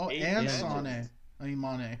 and Sane. I mean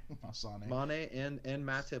Mane, not Sane. Mane and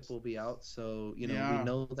Matip will be out, so we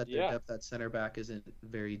know that their depth at center back isn't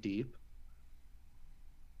very deep.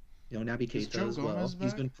 Naby Keita as well. Back?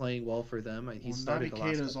 He's been playing well for them. He started Naby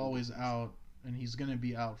Keita's always out, and he's gonna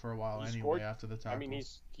be out for a while anyway after the tackle. I mean,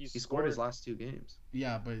 he scored his last 2 games.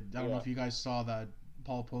 Yeah, but I don't know if you guys saw that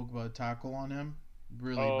Paul Pogba tackle on him.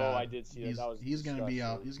 Really bad. Oh, I did see that. He's gonna be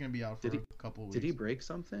out. He's gonna be out for a couple weeks. Did he break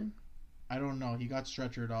something? I don't know. He got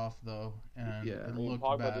stretchered off though, and it looked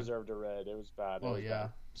Pogba bad. Deserved a red. It was bad.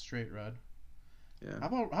 Straight red. Yeah.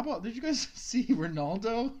 How about? Did you guys see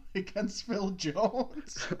Ronaldo against Phil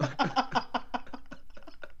Jones?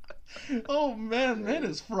 Oh man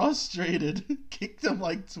is frustrated. Kicked him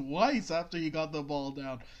like twice after he got the ball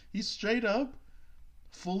down. He straight up,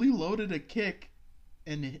 fully loaded a kick,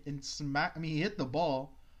 and smack. I mean, he hit the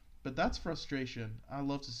ball, but that's frustration. I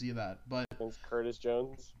love to see that. But against Curtis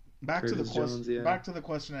Jones. Back to the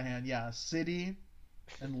question at hand. Yeah, City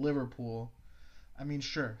and Liverpool. I mean,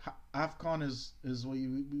 sure, AFCON is what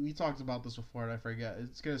we talked about this before, and I forget.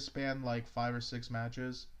 It's gonna span like 5 or 6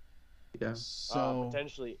 matches. Yeah. So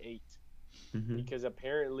potentially 8, because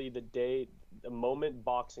apparently the moment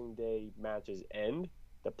Boxing Day matches end,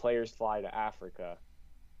 the players fly to Africa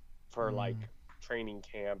for like training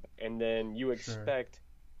camp, and then you expect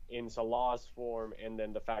in Salah's form, and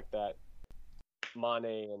then the fact that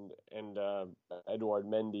Mane and Edouard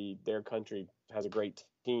Mendy, their country has a great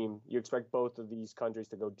team. You expect both of these countries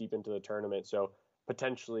to go deep into the tournament, so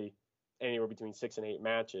potentially anywhere between 6 and 8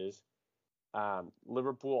 matches.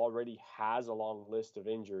 Liverpool already has a long list of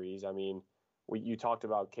injuries. I mean, you talked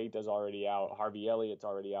about Keita's already out, Harvey Elliott's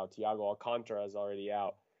already out, Thiago Alcantara is already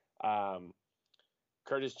out.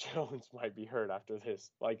 Curtis Jones might be hurt after this.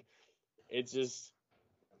 Like, it's just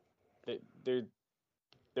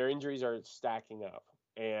their injuries are stacking up.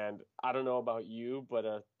 And I don't know about you, but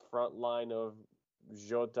a front line of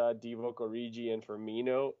Jota, Divock Origi, and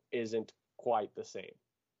Firmino isn't quite the same.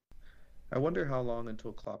 I wonder how long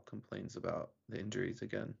until Klopp complains about the injuries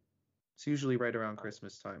again. It's usually right around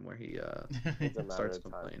Christmas time where he starts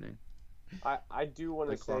complaining. I do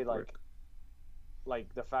want to say,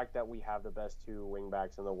 like the fact that we have the best 2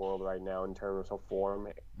 wingbacks in the world right now in terms of form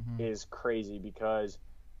is crazy, because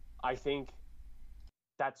I think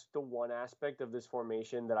that's the one aspect of this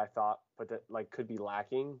formation that I thought could be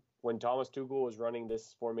lacking. When Thomas Tuchel was running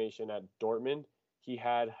this formation at Dortmund, he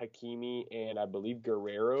had Hakimi and I believe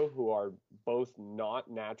Guerrero, who are both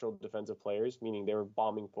not natural defensive players, meaning they were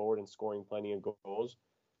bombing forward and scoring plenty of goals.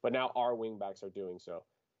 But now our wingbacks are doing so.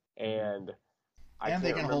 And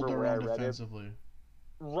they can hold their own defensively.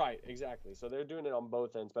 Right, exactly. So they're doing it on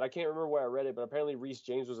both ends. But I can't remember where I read it, but apparently Reece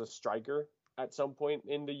James was a striker at some point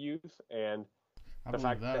in the youth. And the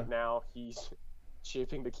fact that now he's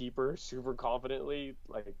chipping the keeper super confidently,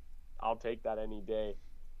 like, I'll take that any day.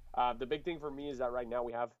 The big thing for me is that right now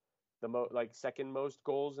we have the second most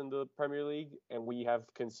goals in the Premier League, and we have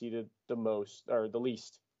conceded the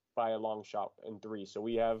least by a long shot in 3. So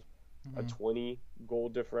we have a 20 goal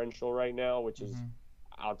differential right now, which is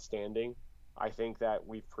outstanding. I think that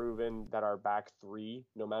we've proven that our back 3,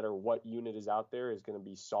 no matter what unit is out there, is going to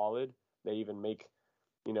be solid. They even make,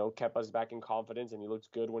 Kepa's back in confidence, and he looks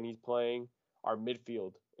good when he's playing. Our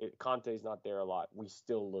midfield, Conte's not there a lot. We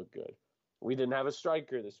still look good. We didn't have a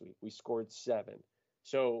striker this week. We scored 7.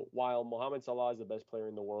 So while Mohamed Salah is the best player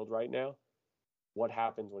in the world right now, what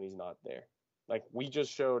happens when he's not there? Like, we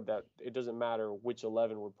just showed that it doesn't matter which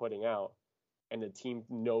 11 we're putting out, and the team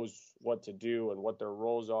knows what to do and what their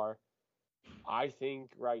roles are. I think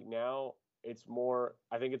right now it's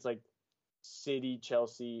like City,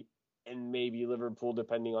 Chelsea, and maybe Liverpool,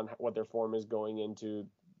 depending on what their form is going into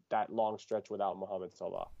that long stretch without Mohamed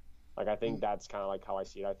Salah. Like, I think that's kind of like how I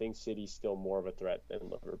see it. I think City's still more of a threat than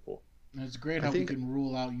Liverpool. And it's great how we can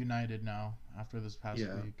rule out United now after this past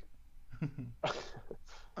week.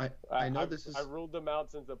 I know this is... I ruled them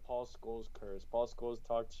out since the Paul Scholes curse. Paul Scholes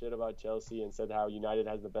talked shit about Chelsea and said how United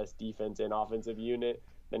has the best defense and offensive unit.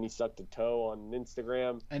 Then he sucked a toe on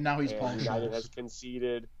Instagram. And now he's Paul Scholes. United has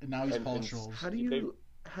conceded. And now he's Paul Scholes. How do you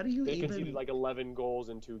they conceded like 11 goals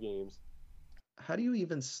in 2 games. How do you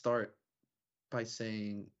even start by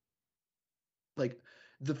saying... Like,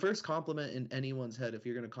 the first compliment in anyone's head, if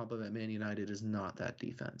you're going to compliment Man United, is not that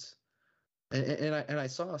defense. And I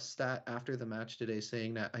saw a stat after the match today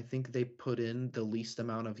saying that I think they put in the least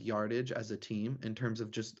amount of yardage as a team in terms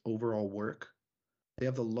of just overall work. They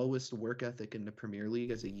have the lowest work ethic in the Premier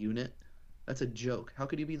League as a unit. That's a joke. How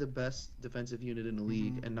could you be the best defensive unit in the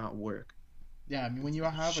league and not work? Yeah, I mean, when you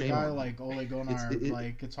have a guy like Ole Gunnar,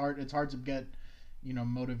 it's hard to get,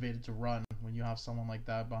 motivated to run when you have someone like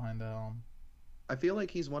that behind the helm. I feel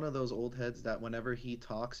like he's one of those old heads that whenever he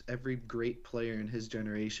talks, every great player in his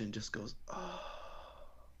generation just goes, oh,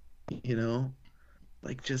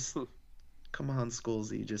 like, just come on,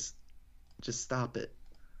 Scholesy, just stop it.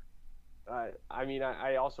 I mean,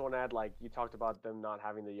 I also want to add, like, you talked about them not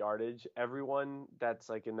having the yardage. Everyone that's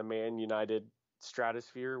like in the Man United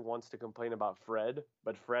stratosphere wants to complain about Fred,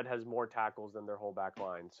 but Fred has more tackles than their whole back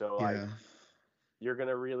line. So you're going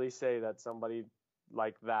to really say that somebody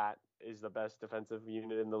like that is the best defensive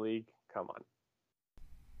unit in the league? Come on.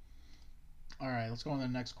 All right, let's go on to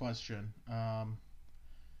the next question.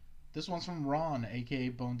 This one's from Ron, a.k.a.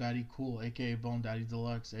 Bone Daddy Cool, a.k.a. Bone Daddy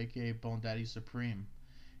Deluxe, a.k.a. Bone Daddy Supreme.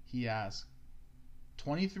 He asks,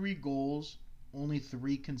 23 goals, only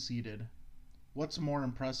 3 conceded. What's more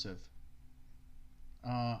impressive?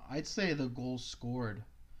 I'd say the goals scored,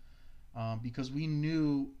 because we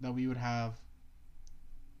knew that we would have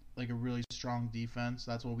like a really strong defense.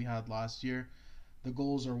 That's what we had last year. The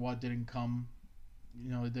goals are what didn't come.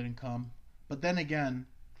 It didn't come. But then again,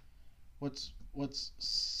 what's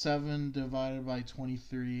 7 divided by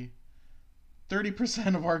 23?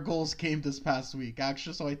 30% of our goals came this past week,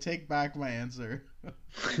 actually, so I take back my answer.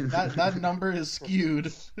 That number is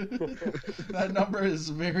skewed. That number is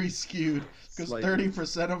very skewed, because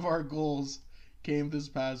 30% of our goals came this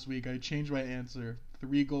past week. I changed my answer.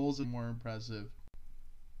 3 goals and more impressive.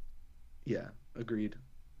 Yeah, agreed.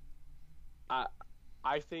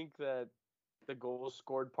 I think that the goals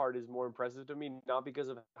scored part is more impressive to me, not because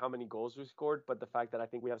of how many goals we scored, but the fact that I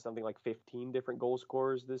think we have something like 15 different goal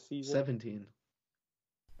scorers this season. 17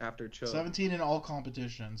 after Cho. 17 in all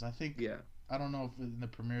competitions. I think. Yeah. I don't know if in the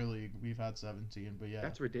Premier League we've had 17, but yeah.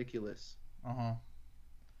 That's ridiculous. Uh-huh.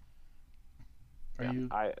 You?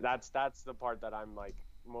 That's the part that I'm like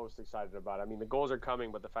most excited about. I mean, the goals are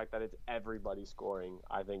coming, but the fact that it's everybody scoring,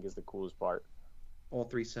 I think, is the coolest part. All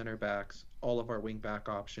 3 center backs, all of our wing back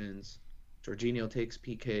options. Jorginho takes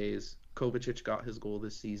PKs. Kovacic got his goal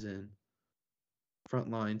this season. Front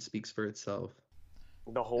line speaks for itself.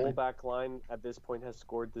 The whole back line at this point has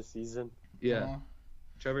scored this season. Yeah.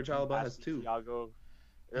 Trevor Chalobah has 2. Thiago,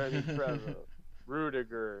 Ernie Trevor,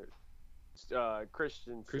 Rudiger,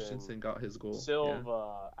 Christensen. Christensen got his goal.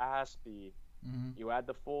 Silva, yeah. Aspie. Mm-hmm. You add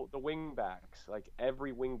the wing backs. Like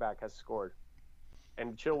every wing back has scored.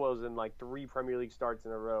 And Chilwell's in like 3 Premier League starts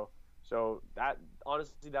in a row. So that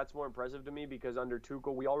honestly, that's more impressive to me because under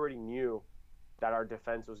Tuchel, we already knew that our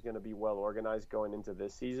defense was going to be well organized going into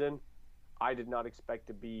this season. I did not expect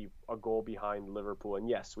to be a goal behind Liverpool. And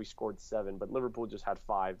yes, we scored 7, but Liverpool just had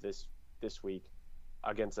 5 this week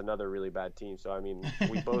against another really bad team. So, I mean,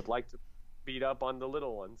 we both like to beat up on the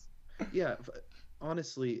little ones. Yeah,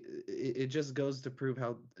 honestly, it just goes to prove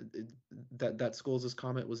how that Scholes'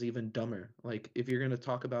 comment was even dumber. Like, if you're going to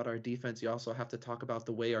talk about our defense, you also have to talk about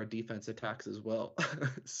the way our defense attacks as well.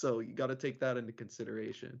 So you got to take that into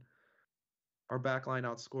consideration. Our backline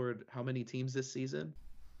outscored how many teams this season?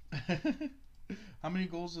 How many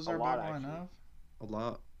goals does our backline have? A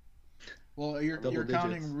lot. Well, you're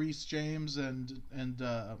counting Reece James and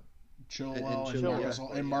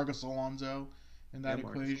Chilwell and Marcus Alonso in that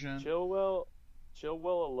equation. Chilwell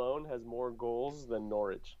alone has more goals than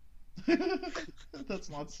Norwich. That's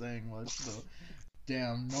not saying much though.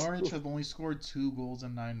 Damn, Norwich have only scored 2 goals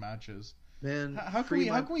in 9 matches. Man, how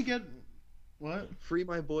can we get what? Free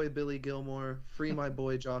my boy Billy Gilmore. Free my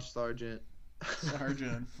boy Josh Sargent.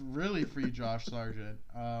 Really free Josh Sargent.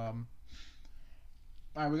 All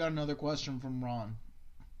right, we got another question from Ron.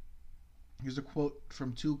 Here's a quote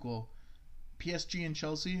from Tuchel. PSG and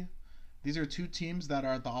Chelsea, these are 2 teams that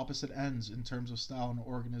are at the opposite ends in terms of style and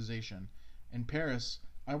organization. In Paris,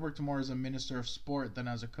 I worked more as a minister of sport than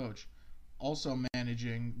as a coach, also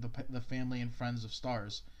managing the family and friends of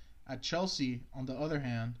stars. At Chelsea, on the other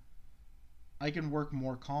hand, I can work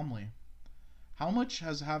more calmly. How much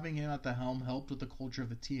has having him at the helm helped with the culture of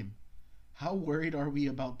the team? How worried are we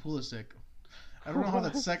about Pulisic? I don't know how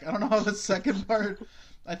that second part.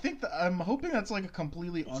 I think I'm hoping that's like a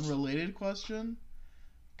completely unrelated question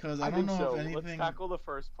because I don't know if anything. Let's tackle the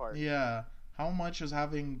first part. Yeah, how much has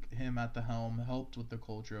having him at the helm helped with the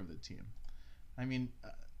culture of the team? I mean,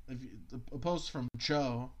 opposed from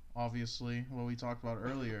Cho, obviously, what we talked about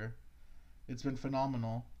earlier, it's been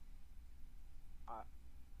phenomenal.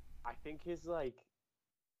 I think his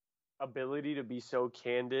ability to be so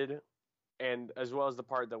candid, and as well as the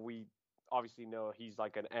part that we obviously know he's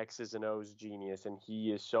like an X's and O's genius, and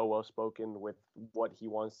he is so well spoken with what he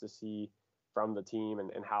wants to see from the team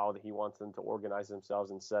and how he wants them to organize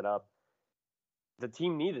themselves and set up. The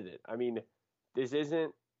team needed it. I mean, this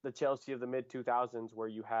isn't the Chelsea of the mid 2000s where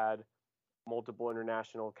you had multiple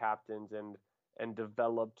international captains and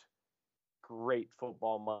developed great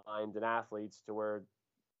football minds and athletes to where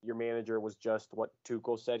your manager was just what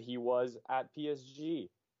Tuchel said he was at PSG.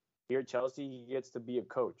 Here at Chelsea, he gets to be a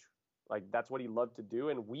coach. Like, that's what he loved to do,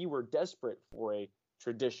 and we were desperate for a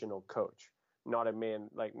traditional coach, not a man,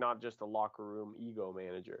 not just a locker room ego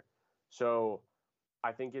manager. So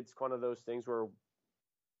I think it's one of those things where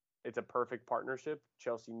it's a perfect partnership.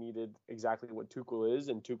 Chelsea needed exactly what Tuchel is,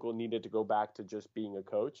 and Tuchel needed to go back to just being a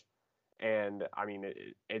coach. And, I mean,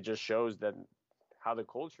 it just shows that how the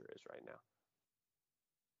culture is right now.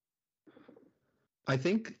 I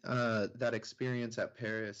think that experience at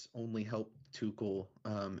Paris only helped Tuchel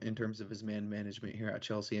in terms of his man management here at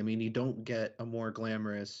Chelsea. I mean, you don't get a more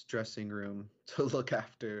glamorous dressing room to look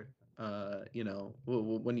after,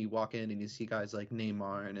 when you walk in and you see guys like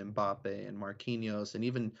Neymar and Mbappe and Marquinhos and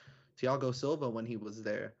even Thiago Silva when he was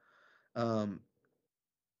there.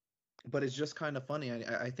 But it's just kind of funny.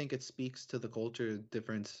 I think it speaks to the culture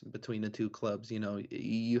difference between the 2 clubs. You know,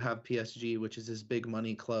 you have PSG, which is this big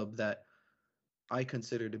money club that I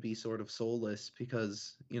consider to be sort of soulless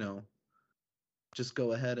because, just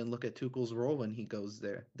go ahead and look at Tuchel's role when he goes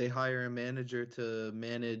there. They hire a manager to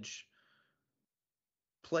manage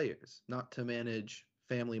players, not to manage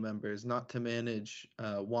family members, not to manage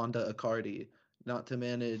Wanda Icardi, not to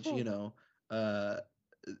manage, uh,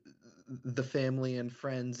 the family and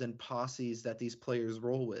friends and posses that these players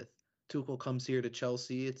roll with. Tuchel comes here to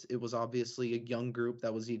Chelsea. It was obviously a young group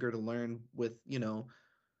that was eager to learn with,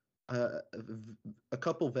 a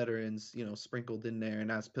couple veterans, sprinkled in there,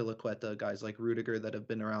 and Azpilicueta, guys like Rudiger that have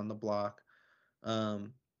been around the block.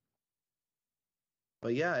 Um,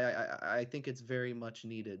 but yeah, I think it's very much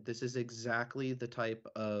needed. This is exactly the type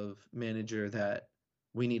of manager that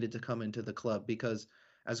we needed to come into the club because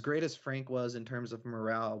as great as Frank was in terms of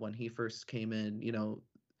morale when he first came in,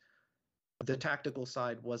 the tactical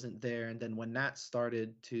side wasn't there. And then when that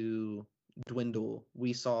started to dwindle,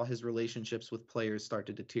 we saw his relationships with players start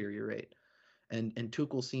to deteriorate. And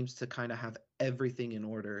Tuchel seems to kind of have everything in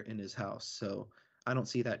order in his house. So I don't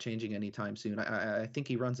see that changing anytime soon. I think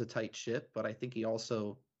he runs a tight ship, but I think he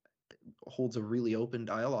also holds a really open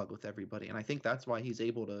dialogue with everybody. And I think that's why he's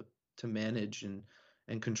able to manage and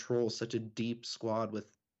control such a deep squad with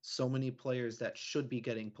so many players that should be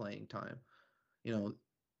getting playing time. You know,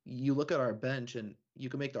 you look at our bench and you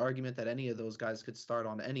can make the argument that any of those guys could start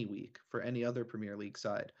on any week for any other Premier League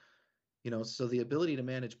side. So the ability to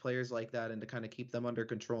manage players like that and to kind of keep them under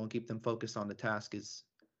control and keep them focused on the task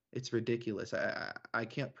it's ridiculous. I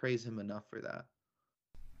can't praise him enough for that.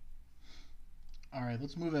 All right,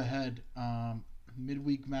 let's move ahead.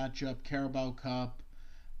 Midweek matchup, Carabao Cup,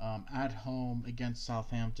 at home against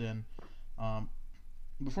Southampton.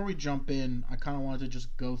 Before we jump in, I kind of wanted to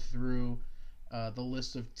just go through the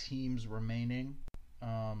list of teams remaining,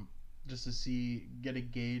 just to get a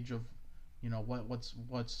gauge of,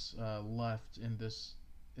 what's left in this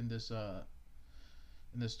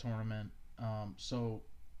tournament. So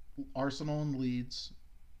Arsenal and Leeds.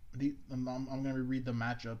 I'm going to read the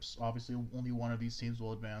matchups. Obviously, only one of these teams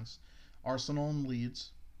will advance. Arsenal and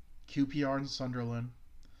Leeds, QPR and Sunderland,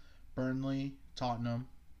 Burnley, Tottenham,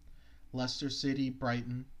 Leicester City,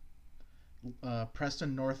 Brighton,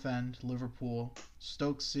 Preston North End, Liverpool,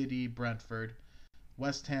 Stoke City, Brentford,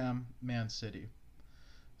 West Ham, Man City.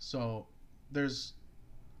 So there's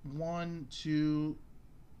 1, 2,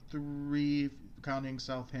 3, counting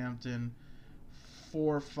Southampton,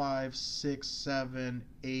 4, 5, 6, 7,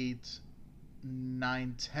 8,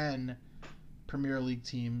 9, 10 Premier League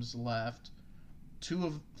teams left. 3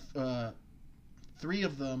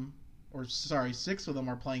 of them, 6 of them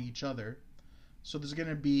are playing each other. So there's going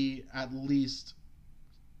to be at least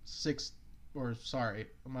 6,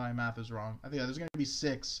 my math is wrong. I think there's going to be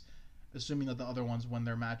 6, assuming that the other ones win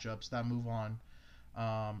their matchups, that move on.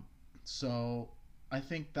 So I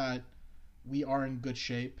think that we are in good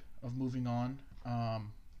shape of moving on.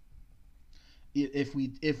 If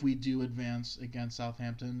we do advance against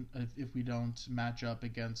Southampton, if we don't match up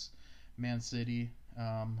against Man City,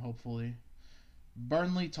 hopefully.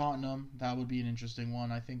 Burnley, Tottenham, that would be an interesting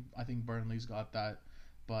one. I think Burnley's got that,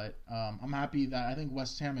 but I'm happy that I think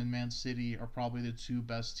West Ham and Man City are probably the 2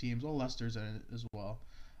 best teams. Well, Leicester's in it as well,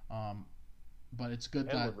 but it's good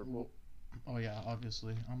and that. Liverpool. Oh yeah,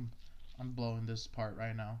 obviously I'm blowing this part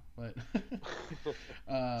right now, but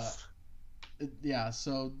yeah.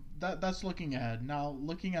 So that's looking ahead. Now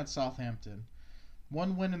looking at Southampton,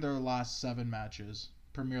 1 win in their last 7 matches,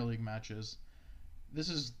 Premier League matches. This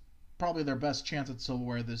is probably their best chance at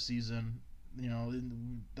silverware this season.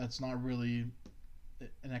 That's not really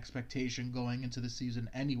an expectation going into the season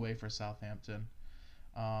anyway for Southampton.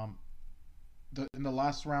 In the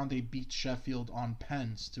last round, they beat Sheffield on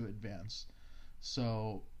pens to advance.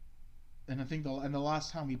 So, and I think the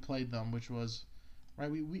last time we played them, which was, right,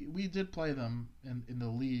 we did play them in the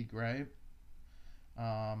league, right?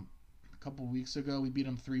 A couple weeks ago, we beat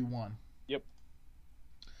them 3-1. Yep.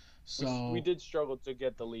 So we did struggle to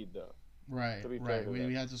get the lead, though. Right.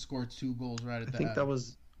 We had to score 2 goals right at the end. I think that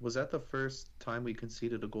was that the first time we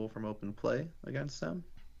conceded a goal from open play against them,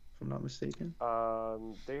 if I'm not mistaken.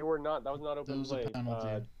 They were not. That was not open play. A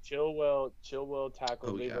penalty. Chilwell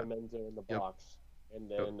tackled Livramento in the box, and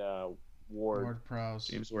then Ward-Prowse.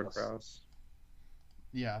 James Ward-Prowse.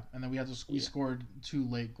 Yeah, and then we scored 2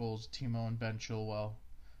 late goals, Timo and Ben Chilwell.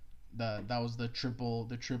 That was the triple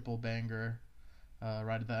banger,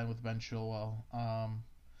 right at the end with Ben Chilwell.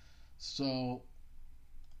 So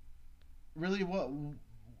really,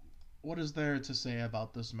 what is there to say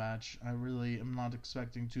about this match? I really am not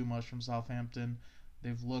expecting too much from Southampton.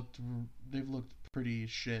 They've looked pretty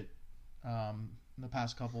shit in the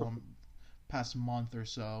past past month or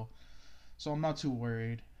so. So I'm not too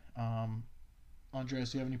worried.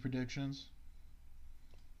 Andreas, do you have any predictions?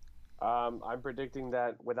 I'm predicting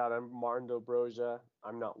that without Armando Broja,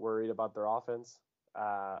 I'm not worried about their offense.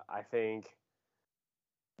 I think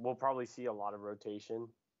we'll probably see a lot of rotation.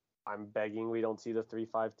 I'm begging we don't see the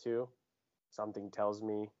 3-5-2. Something tells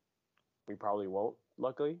me we probably won't,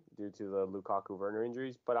 luckily, due to the Lukaku Werner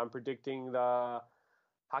injuries. But I'm predicting the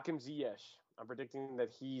Hakim Ziyech. I'm predicting that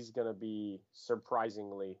he's going to be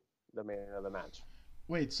surprisingly the man of the match.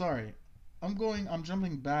 Wait, sorry. I'm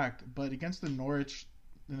jumping back, but against the Norwich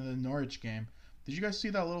game, did you guys see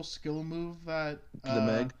that little skill move that The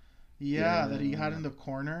Meg? yeah, that he had in the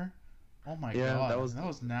corner? Oh my Yeah, god, that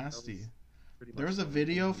was nasty. pretty There much was a the-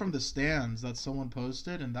 video from the stands that someone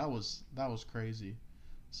posted, and that was crazy.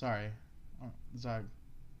 Sorry, Zach.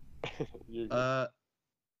 You're good.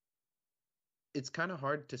 It's kind of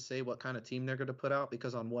hard to say what kind of team they're going to put out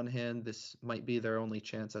because on one hand, this might be their only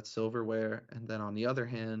chance at silverware, and then on the other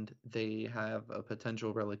hand, they have a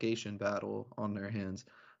potential relegation battle on their hands.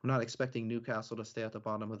 I'm not expecting Newcastle to stay at the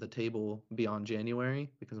bottom of the table beyond January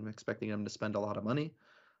because I'm expecting them to spend a lot of money.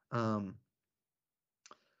 Um,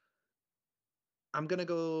 I'm going to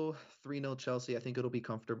go 3-0 Chelsea. I think it'll be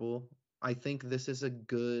comfortable. I think this is a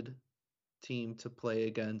good team to play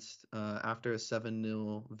against after a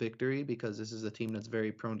 7-0 victory because this is a team that's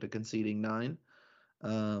very prone to conceding 9.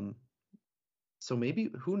 So maybe,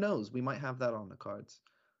 who knows, we might have that on the cards.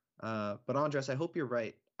 But Andres, I hope you're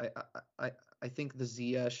right. I think the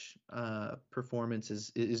Ziyech performance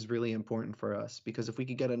is really important for us because if we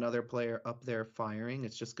could get another player up there firing,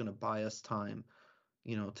 it's just going to buy us time,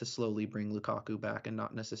 to slowly bring Lukaku back and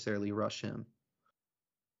not necessarily rush him.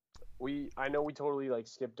 I know we totally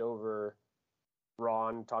skipped over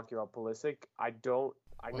Ron talking about Pulisic. I know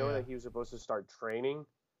yeah. that he was supposed to start training.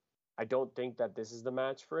 I don't think that this is the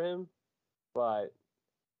match for him, but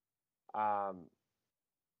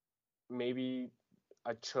maybe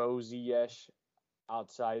a Cho Ziyech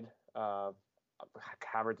outside.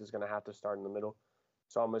 Havertz is going to have to start in the middle.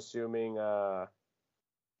 So I'm assuming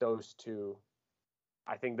those two.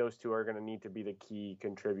 I think those two are going to need to be the key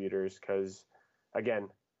contributors because, again,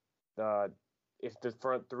 if the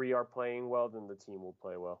front three are playing well, then the team will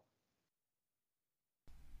play well.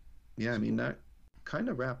 Yeah, I mean, that kind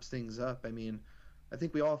of wraps things up. I mean, I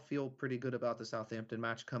think we all feel pretty good about the Southampton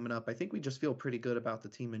match coming up. I think we just feel pretty good about the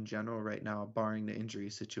team in general right now, barring the injury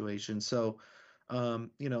situation. So,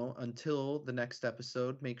 until the next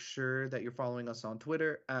episode, make sure that you're following us on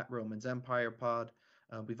Twitter at Romans Empire Pod.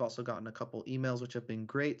 We've also gotten a couple emails, which have been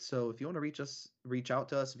great. So if you want to reach out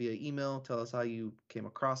to us via email, tell us how you came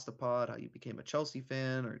across the pod, how you became a Chelsea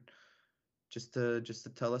fan, or just to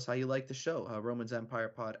tell us how you like the show.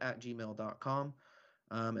 RomansEmpirePod at gmail.com.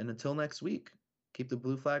 And until next week, keep the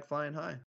blue flag flying high.